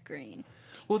walls green.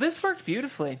 Well, this worked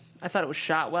beautifully. I thought it was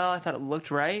shot well. I thought it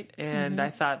looked right, and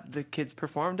I thought the kids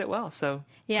performed it well. So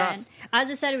props. And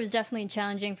Ozza said it was definitely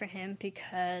challenging for him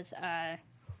because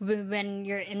when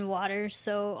you're in water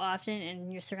so often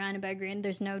and you're surrounded by green,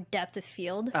 there's no depth of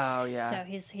field. Oh yeah. So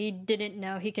he didn't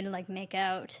know he could make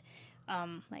out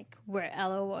where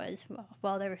Ella was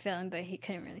while they were filming, but he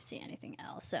couldn't really see anything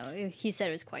else. So he said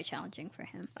it was quite challenging for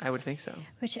him. I would think so.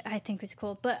 Which I think was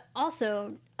cool. But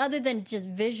also, other than just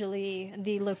visually,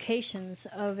 the locations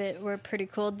of it were pretty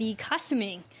cool. The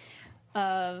costuming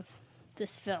of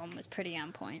this film was pretty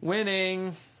on point.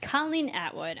 Winning. Colleen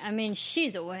Atwood. I mean,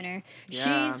 she's a winner.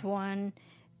 Yeah. She's won.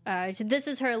 This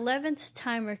is her 11th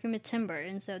time working with Tim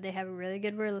Burton, so they have a really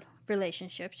good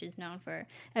relationship. She's known for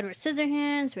Edward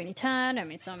Scissorhands, Sweeney Todd. I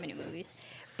mean, so many movies.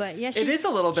 But yeah, it is a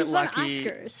little bit lucky. She's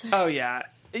won Oscars. Oh yeah,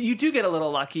 you do get a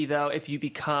little lucky though if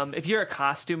you're a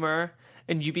costumer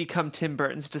and you become Tim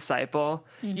Burton's disciple.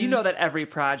 You know that every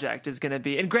project is going to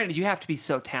be. And granted, you have to be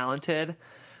so talented.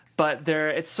 But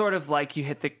it's sort of like you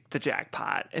hit the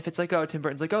jackpot. If it's like, oh, Tim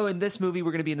Burton's like, oh, in this movie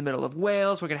we're going to be in the middle of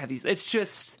Wales. We're going to have these. It's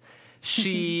just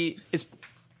she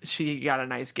got a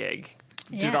nice gig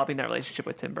developing that relationship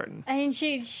with Tim Burton. And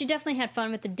she definitely had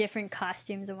fun with the different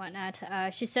costumes and whatnot.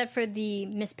 She said for the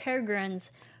Miss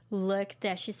Peregrine's look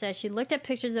that she said she looked at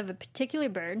pictures of a particular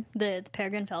bird, the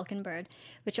peregrine falcon bird,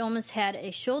 which almost had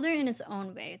a shoulder in its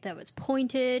own way that was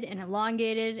pointed and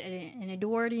elongated in an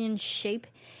Edwardian shape.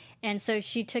 And so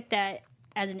she took that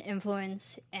as an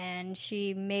influence, and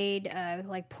she made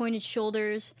pointed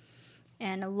shoulders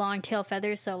and a long tail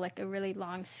feather, so like a really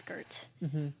long skirt,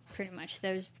 pretty much.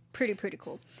 That was pretty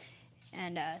cool.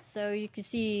 And so you can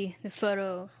see the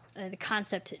photo, the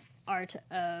concept art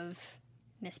of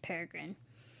Miss Peregrine.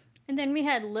 And then we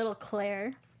had Little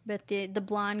Claire, but the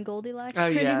blonde Goldilocks,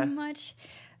 much.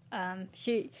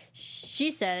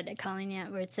 She said, Colleen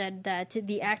Atwood said that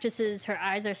the actresses, her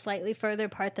eyes are slightly further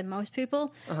apart than most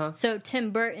people. So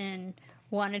Tim Burton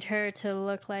wanted her to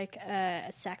look like a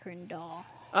saccharine doll.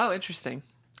 Oh, interesting.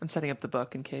 I'm setting up the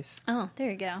book in case. Oh,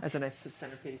 there you go. As a nice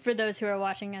centerpiece. For those who are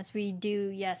watching us, we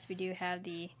do have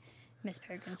the Miss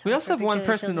Peregrine's. We also have one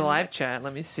person in the live chat.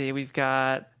 Let me see. We've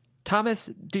got Thomas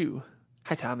Dew.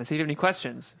 Hi, Thomas. If you have any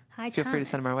questions, feel free to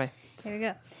send them our way. There we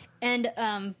go.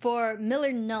 And for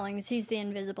Millard Nullings, he's the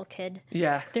invisible kid.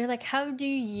 Yeah. They're like, how do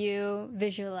you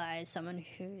visualize someone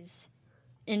who's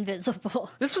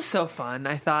invisible? This was so fun,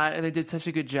 I thought, and they did such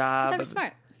a good job. That was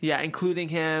smart. Yeah, including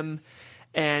him.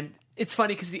 And it's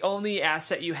funny because the only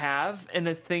asset you have in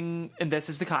this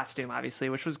is the costume, obviously,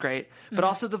 which was great, but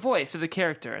also the voice of the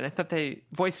character. And I thought they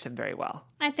voiced him very well.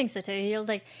 I think so, too. He'll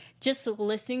just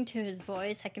listening to his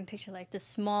voice, I can picture the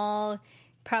small,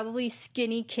 probably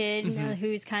skinny kid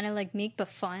who's kind of meek but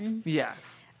fun. Yeah.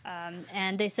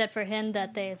 And they said for him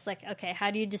that it's okay,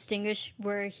 how do you distinguish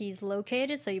where he's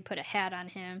located? So you put a hat on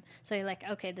him. So you're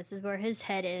okay, this is where his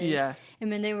head is. Yeah. And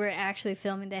when they were actually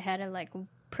filming, they had to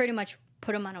pretty much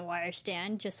put him on a wire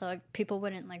stand just so people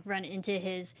wouldn't run into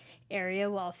his area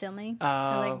while filming.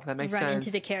 Oh, that makes sense. Run into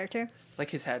the character.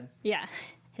 Like his head. Yeah.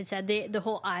 His head. The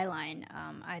whole eye line,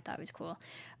 I thought was cool.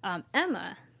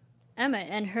 Emma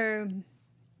and her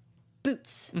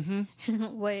boots.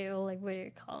 What do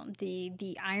you call them?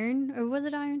 The iron, or was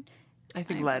it iron? I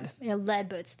think lead. Yeah, lead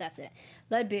boots. That's it.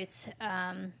 Lead boots.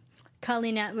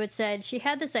 Colleen Atwood said she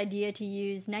had this idea to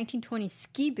use 1920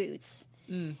 ski boots,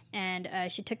 and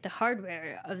she took the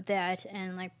hardware of that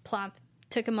and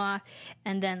took them off,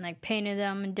 and then painted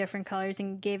them in different colors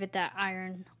and gave it that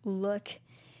iron look.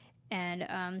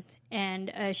 And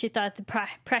she thought the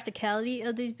practicality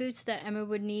of these boots that Emma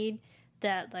would need,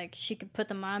 that she could put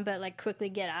them on but quickly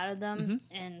get out of them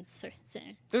in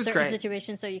certain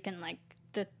situations, so you can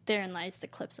therein lies the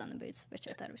clips on the boots, which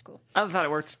I thought was cool. I thought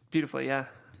it worked beautifully. Yeah.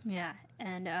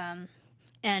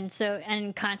 And so, and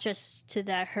in contrast to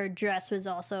that, her dress was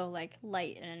also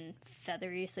light and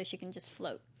feathery, so she can just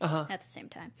float at the same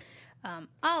time.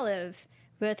 Olive,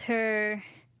 with her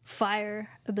fire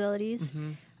abilities,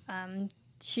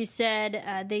 she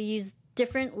said they used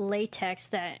different latex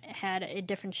that had a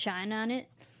different shine on it,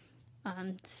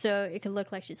 so it could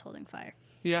look like she's holding fire.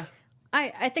 Yeah.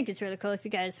 I think it's really cool. If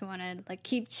you guys want to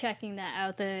keep checking that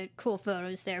out, the cool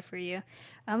photos there for you.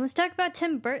 Let's talk about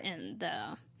Tim Burton,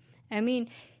 though. I mean,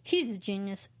 he's a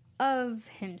genius of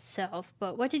himself.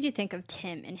 But what did you think of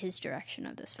Tim and his direction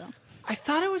of this film? I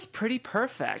thought it was pretty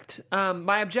perfect.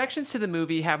 My objections to the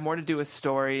movie have more to do with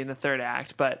story in the third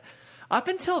act, but up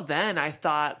until then, I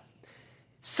thought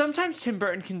sometimes Tim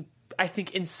Burton can, I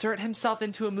think, insert himself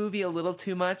into a movie a little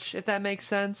too much, if that makes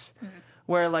sense. Mm-hmm.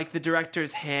 Where, like, the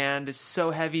director's hand is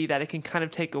so heavy that it can kind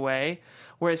of take away.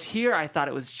 Whereas here, I thought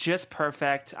it was just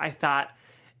perfect. I thought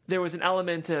there was an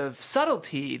element of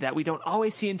subtlety that we don't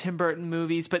always see in Tim Burton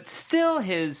movies, but still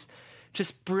his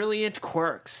just brilliant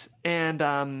quirks. And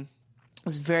I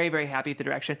was very, very happy with the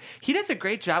direction. He does a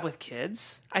great job with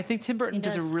kids. I think Tim Burton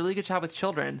does a really good job with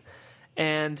children.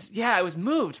 And, yeah, I was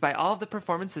moved by all of the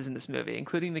performances in this movie,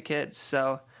 including the kids.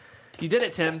 So you did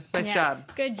it, Tim. Nice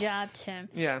job. Good job, Tim.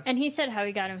 Yeah. And he said how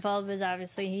he got involved was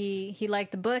obviously he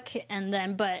liked the book,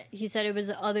 but he said it was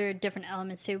other different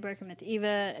elements too, working with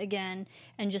Eva again,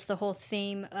 and just the whole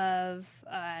theme of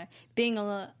being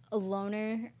a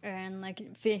loner and like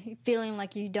feeling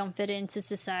like you don't fit into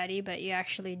society, but you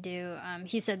actually do.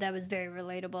 He said that was very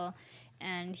relatable,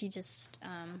 and he just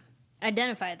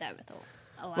identified that with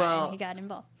a lot, and he got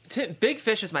involved. Big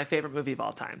Fish is my favorite movie of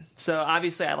all time. So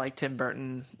obviously I like Tim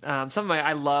Burton.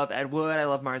 I love Ed Wood. I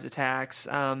love Mars Attacks.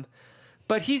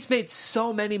 But he's made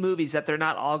so many movies that they're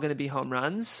not all going to be home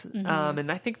runs. Mm-hmm.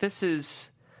 And I think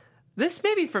this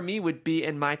maybe for me would be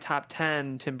in my top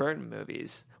 10 Tim Burton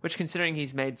movies, which considering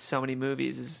he's made so many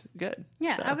movies is good.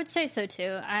 Yeah, so. I would say so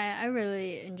too. I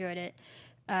really enjoyed it.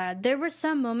 There were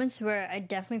some moments where I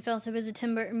definitely felt it was a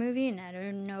Tim Burton movie, and I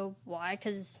don't know why,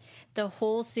 because the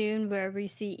whole scene where we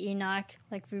see Enoch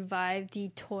like revive the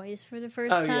toys for the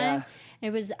first time,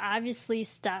 it was obviously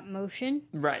stop motion,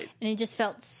 right? And it just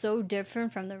felt so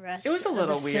different from the rest. It was a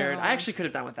little weird. Film. I actually could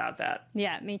have done without that.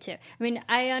 Yeah, me too. I mean,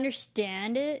 I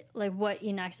understand it, like what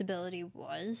Enoch's ability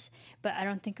was, but I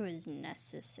don't think it was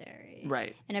necessary,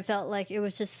 right? And it felt like it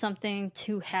was just something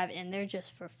to have in there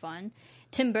just for fun.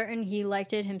 Tim Burton, he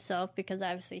liked it himself because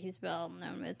obviously he's well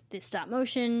known with the stop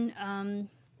motion,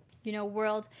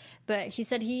 world. But he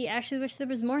said he actually wished there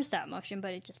was more stop motion,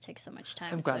 but it just takes so much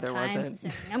time. I'm glad there wasn't.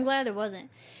 I'm glad there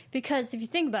wasn't. Because if you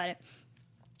think about it,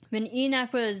 when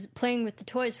Enoch was playing with the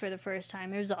toys for the first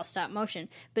time, it was all stop motion.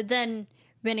 But then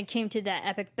when it came to that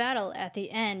epic battle at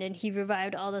the end and he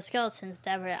revived all the skeletons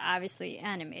that were obviously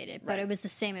animated, but it was the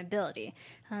same ability.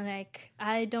 I'm like,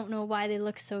 I don't know why they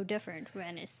look so different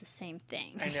when it's the same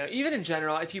thing. I know. Even in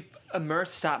general, if you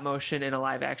immerse stop motion in a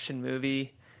live action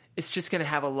movie, it's just going to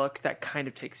have a look that kind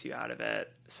of takes you out of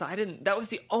it. So that was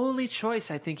the only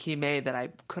choice I think he made that I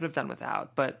could have done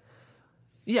without. But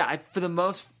yeah, for the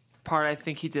most part, I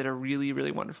think he did a really,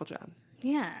 really wonderful job.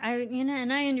 Yeah,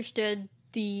 and I understood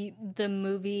the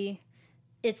movie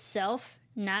itself,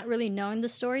 not really knowing the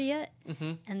story yet,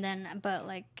 and then, but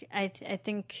like I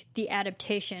think the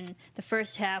adaptation, the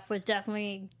first half was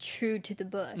definitely true to the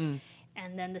book,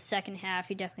 and then the second half,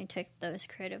 he definitely took those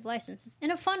creative licenses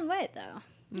in a fun way, though.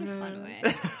 In a fun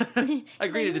way.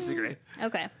 Agree to disagree.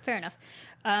 Okay, fair enough.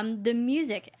 The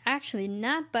music, actually,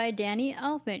 not by Danny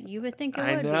Elfman. You would think it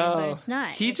would be, but it's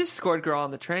not. He just scored "Girl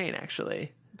on the Train,"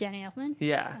 actually. Danny Elfman?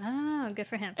 Yeah. Oh, good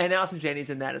for him. And Allison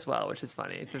Janney's in that as well, which is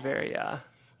funny. It's a very...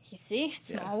 You see?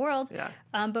 Small world. Yeah.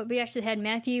 But we actually had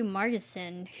Matthew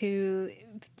Margeson, who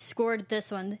scored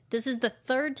this one. This is the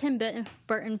third Tim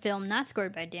Burton film not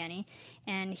scored by Danny.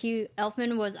 And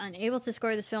Elfman was unable to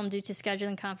score this film due to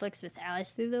scheduling conflicts with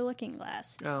Alice Through the Looking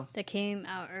Glass. That came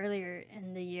out earlier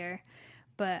in the year.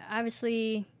 But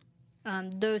obviously,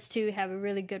 those two have a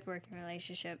really good working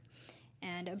relationship.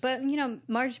 But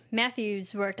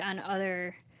Matthews worked on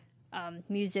other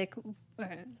music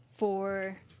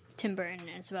for Tim Burton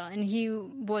as well, and he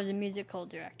was a musical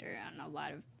director on a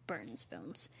lot of Burton's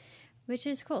films, which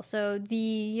is cool. So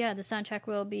the soundtrack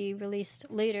will be released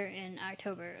later in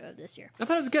October of this year. I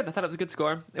thought it was good. I thought it was a good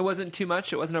score. It wasn't too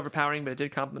much. It wasn't overpowering, but it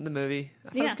did complement the movie. I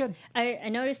thought it was good. I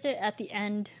noticed it at the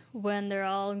end when they're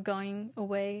all going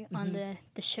away on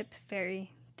the ship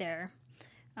ferry there.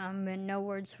 And no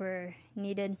words were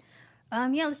needed.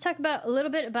 Let's talk a little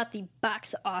bit about the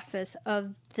box office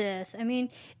of this. I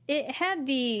mean, it had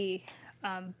the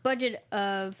budget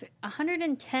of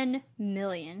 $110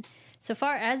 million. So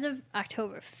far, as of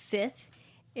October 5th,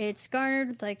 it's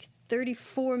garnered like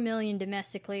 $34 million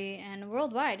domestically, and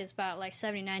worldwide it's about like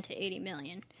 $79 to $80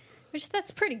 million, that's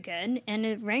pretty good. And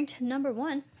it ranked number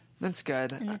 1. That's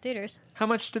good. In the theaters. How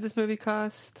much did this movie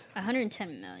cost?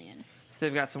 $110 million.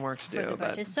 They've got some work to do,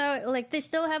 but so like they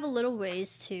still have a little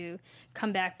ways to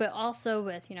come back, but also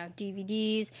with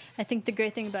DVDs. I think the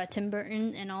great thing about Tim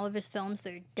Burton and all of his films,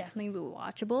 they're definitely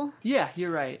rewatchable. Yeah,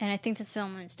 you're right. And I think this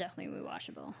film is definitely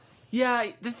rewatchable.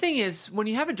 Yeah, the thing is, when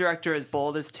you have a director as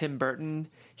bold as Tim Burton,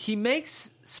 he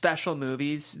makes special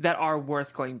movies that are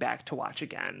worth going back to watch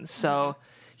again. So,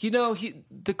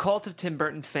 the cult of Tim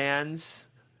Burton fans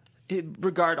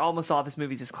regard almost all of his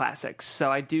movies as classics.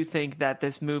 So I do think that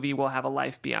this movie will have a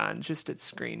life beyond just its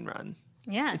screen run.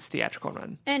 Yeah. Its theatrical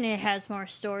run. And it has more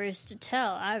stories to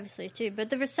tell, obviously, too. But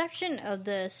the reception of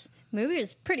this movie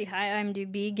is pretty high.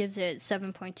 IMDb gives it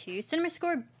 7.2. Cinema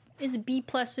Score is B+,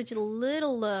 which is a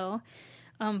little low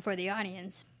for the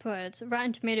audience. But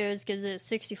Rotten Tomatoes gives it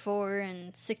 64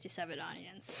 and 67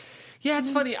 audience. Yeah,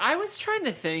 it's funny. I was trying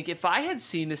to think, if I had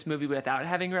seen this movie without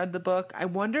having read the book, I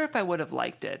wonder if I would have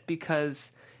liked it.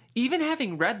 Because even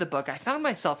having read the book, I found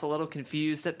myself a little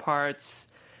confused at parts.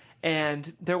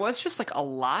 And there was just like a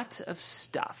lot of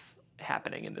stuff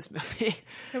happening in this movie.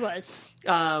 It was.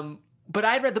 But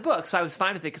I had read the book, so I was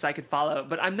fine with it because I could follow.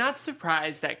 But I'm not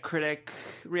surprised that critic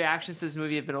reactions to this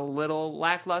movie have been a little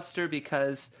lackluster,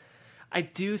 because I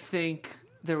do think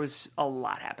there was a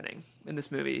lot happening in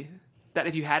this movie that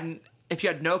if you had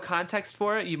no context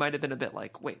for it, you might have been a bit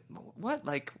like, wait, what?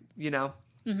 Like,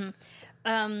 Mm-hmm.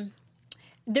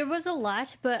 There was a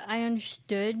lot, but I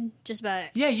understood just about...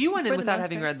 Yeah, you went in without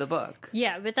having read the book.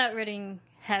 Yeah, without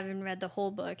having read the whole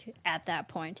book at that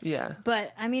point. Yeah.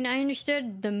 But, I mean, I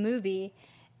understood the movie,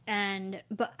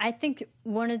 but I think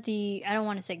one of the, I don't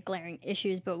want to say glaring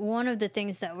issues, but one of the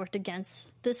things that worked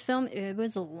against this film, it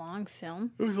was a long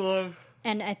film. It was long.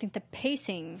 And I think the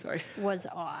pacing was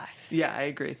off. Yeah, I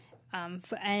agree.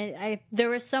 There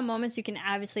were some moments you can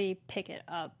obviously pick it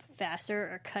up faster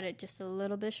or cut it just a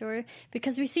little bit shorter,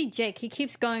 because we see Jake. He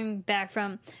keeps going back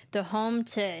from the home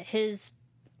to his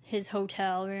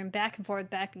hotel room, back and forth.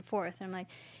 And I'm like,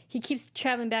 he keeps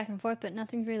traveling back and forth, but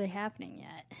nothing's really happening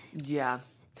yet. Yeah.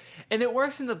 And it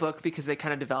works in the book because they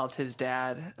kind of developed his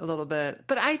dad a little bit.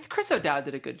 But Chris O'Dowd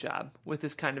did a good job with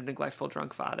this kind of neglectful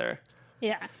drunk father.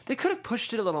 Yeah. They could have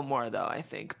pushed it a little more, though, I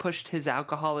think. Pushed his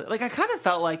alcohol. Like, I kind of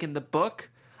felt like in the book,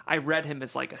 I read him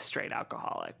as, like, a straight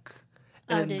alcoholic.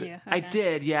 And did you? Okay. I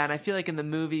did, yeah. And I feel like in the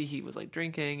movie, he was, like,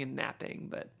 drinking and napping,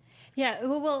 but... Yeah,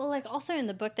 well, like, also in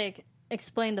the book, they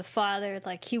explained the father,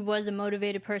 like, he was a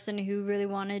motivated person who really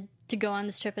wanted to go on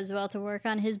this trip as well to work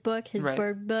on his book, his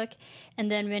bird book. And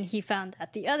then when he found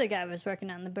that the other guy was working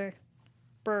on the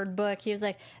bird book, he was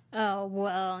like, oh,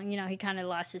 well, he kind of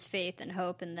lost his faith and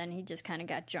hope, and then he just kind of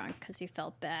got drunk because he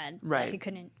felt bad that he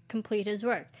couldn't complete his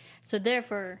work. So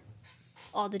therefore,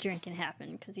 all the drinking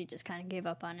happened because he just kind of gave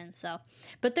up on himself.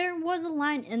 But there was a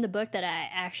line in the book that I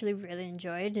actually really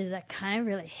enjoyed that kind of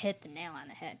really hit the nail on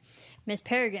the head. Miss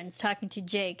Peregrine's talking to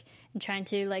Jake and trying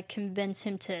to, like, convince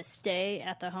him to stay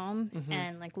at the home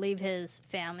and, like, leave his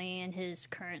family and his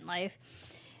current life.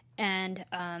 And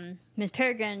Miss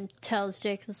Peregrine tells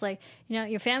Jake, it's like,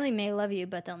 your family may love you,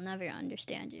 but they'll never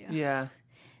understand you. Yeah.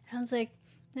 And I was like,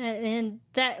 and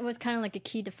that was kind of like a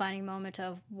key defining moment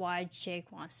of why Jake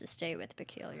wants to stay with the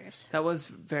Peculiars. That was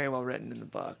very well written in the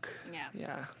book.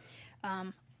 Yeah.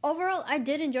 Overall, I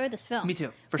did enjoy this film. Me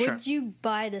too, for sure. Would you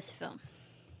buy this film?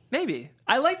 Maybe.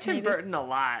 I like Tim Burton a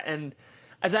lot, and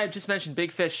as I just mentioned,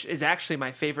 Big Fish is actually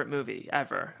my favorite movie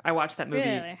ever. I watched that movie.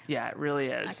 Really? Yeah, it really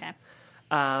is. Okay.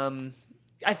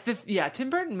 Tim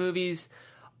Burton movies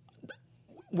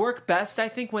work best, I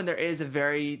think, when there is a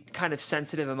very kind of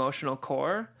sensitive emotional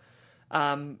core.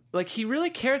 Like, he really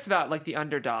cares about, like, the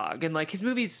underdog, and, like, his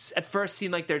movies at first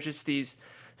seem like they're just these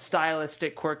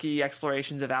stylistic, quirky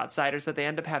explorations of outsiders, but they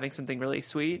end up having something really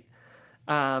sweet.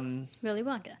 Willy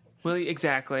Wonka.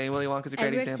 Exactly. Willy Wonka's a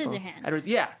great Edward example. Scissorhands.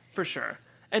 Yeah, for sure.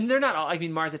 And they're not all, I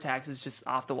mean, Mars Attacks is just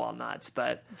off the wall nuts,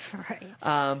 but...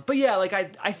 Right. But yeah, like,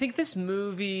 I think this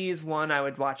movie is one I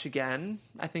would watch again.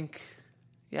 I think,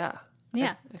 yeah.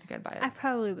 Yeah. I think I'd buy it. I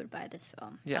probably would buy this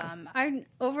film. Yeah.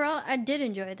 Overall, I did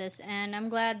enjoy this, and I'm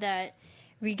glad that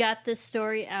we got this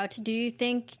story out. Do you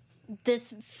think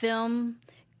this film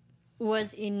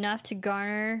was enough to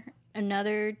garner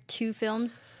another 2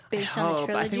 films based on the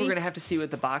trilogy? I think we're going to have to see what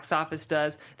the box office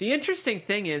does. The interesting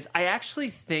thing is, I actually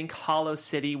think Hollow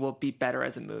City will be better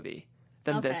as a movie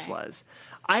than this was.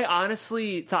 I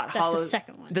honestly thought That's the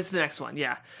second one. That's the next one,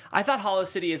 yeah. I thought Hollow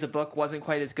City as a book wasn't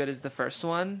quite as good as the first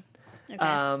one.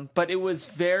 Okay. But it was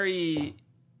very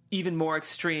even more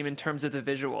extreme in terms of the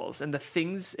visuals and the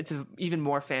things. It's even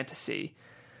more fantasy.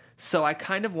 So I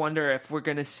kind of wonder if we're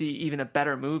going to see even a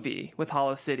better movie with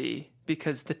Hollow City,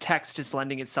 because the text is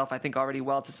lending itself, I think, already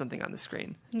well to something on the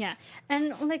screen. Yeah.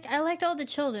 And, like, I liked all the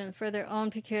children for their own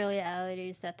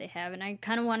peculiarities that they have, and I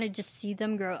kind of want to just see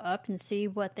them grow up and see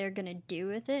what they're going to do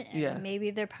with it, and maybe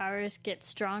their powers get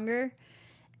stronger,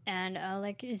 and,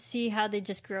 see how they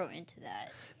just grow into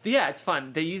that. Yeah, it's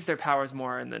fun. They use their powers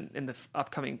more in the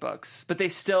upcoming books, but they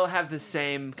still have the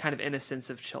same kind of innocence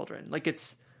of children. Like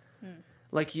it's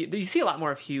like you see a lot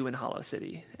more of Hugh in Hollow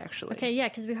City, actually. Okay, yeah,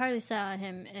 because we hardly saw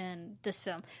him in this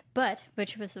film. But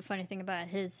which was the funny thing about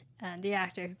his the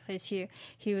actor who plays Hugh,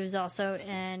 he was also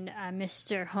in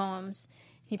Mr. Holmes.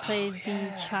 He played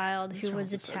the child who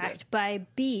was attacked by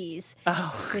bees,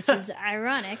 which is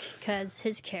ironic because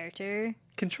his character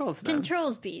controls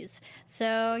bees.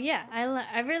 So yeah,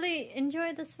 I really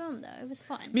enjoyed this film though. It was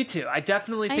fun. Me too. I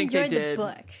definitely think they did. I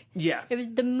enjoyed the book. Yeah,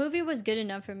 the movie was good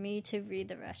enough for me to read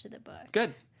the rest of the book.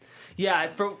 Good. Yeah,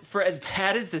 for as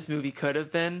bad as this movie could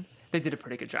have been, they did a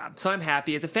pretty good job. So I'm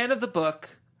happy. As a fan of the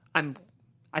book,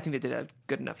 I think they did a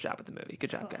good enough job with the movie.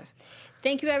 Good job, guys.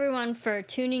 Thank you, everyone, for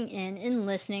tuning in and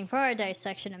listening for our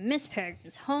dissection of Miss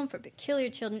Peregrine's Home for Peculiar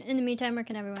Children. In the meantime, where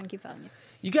can everyone keep following you?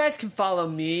 You guys can follow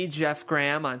me, Jeff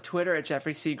Graham, on Twitter at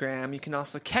Jeffrey C. Graham. You can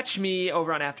also catch me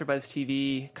over on AfterBuzz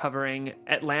TV covering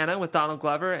Atlanta with Donald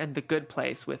Glover and The Good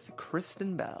Place with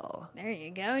Kristen Bell. There you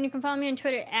go. And you can follow me on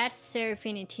Twitter at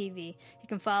Serafini TV. You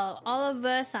can follow all of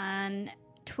us on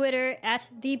Twitter at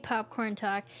The Popcorn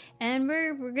Talk, and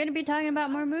we're going to be talking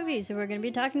about more movies. We're going to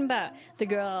be talking about The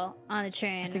Girl on the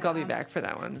Train. I think I'll be back for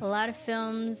that one. A lot of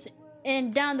films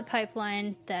and down the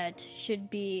pipeline that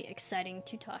should be exciting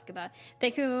to talk about.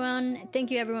 Thank you, everyone. Thank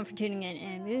you, everyone, for tuning in,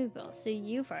 and we will see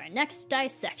you for our next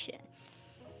dissection.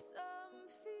 Some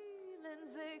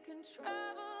feelings they can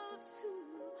travel to.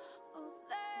 Oh,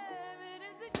 there it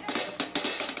is again.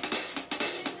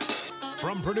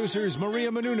 From producers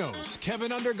Maria Menounos, Kevin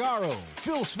Undergaro,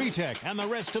 Phil Svitek, and the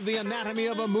rest of the Anatomy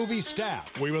of a Movie staff,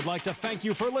 we would like to thank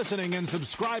you for listening and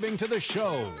subscribing to the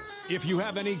show. If you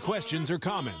have any questions or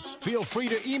comments, feel free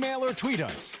to email or tweet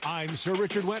us. I'm Sir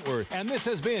Richard Wentworth, and this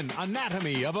has been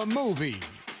Anatomy of a Movie.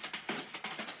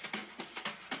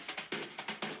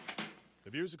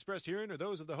 The views expressed herein are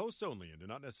those of the hosts only and do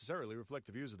not necessarily reflect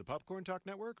the views of the Popcorn Talk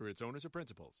Network or its owners or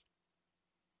principals.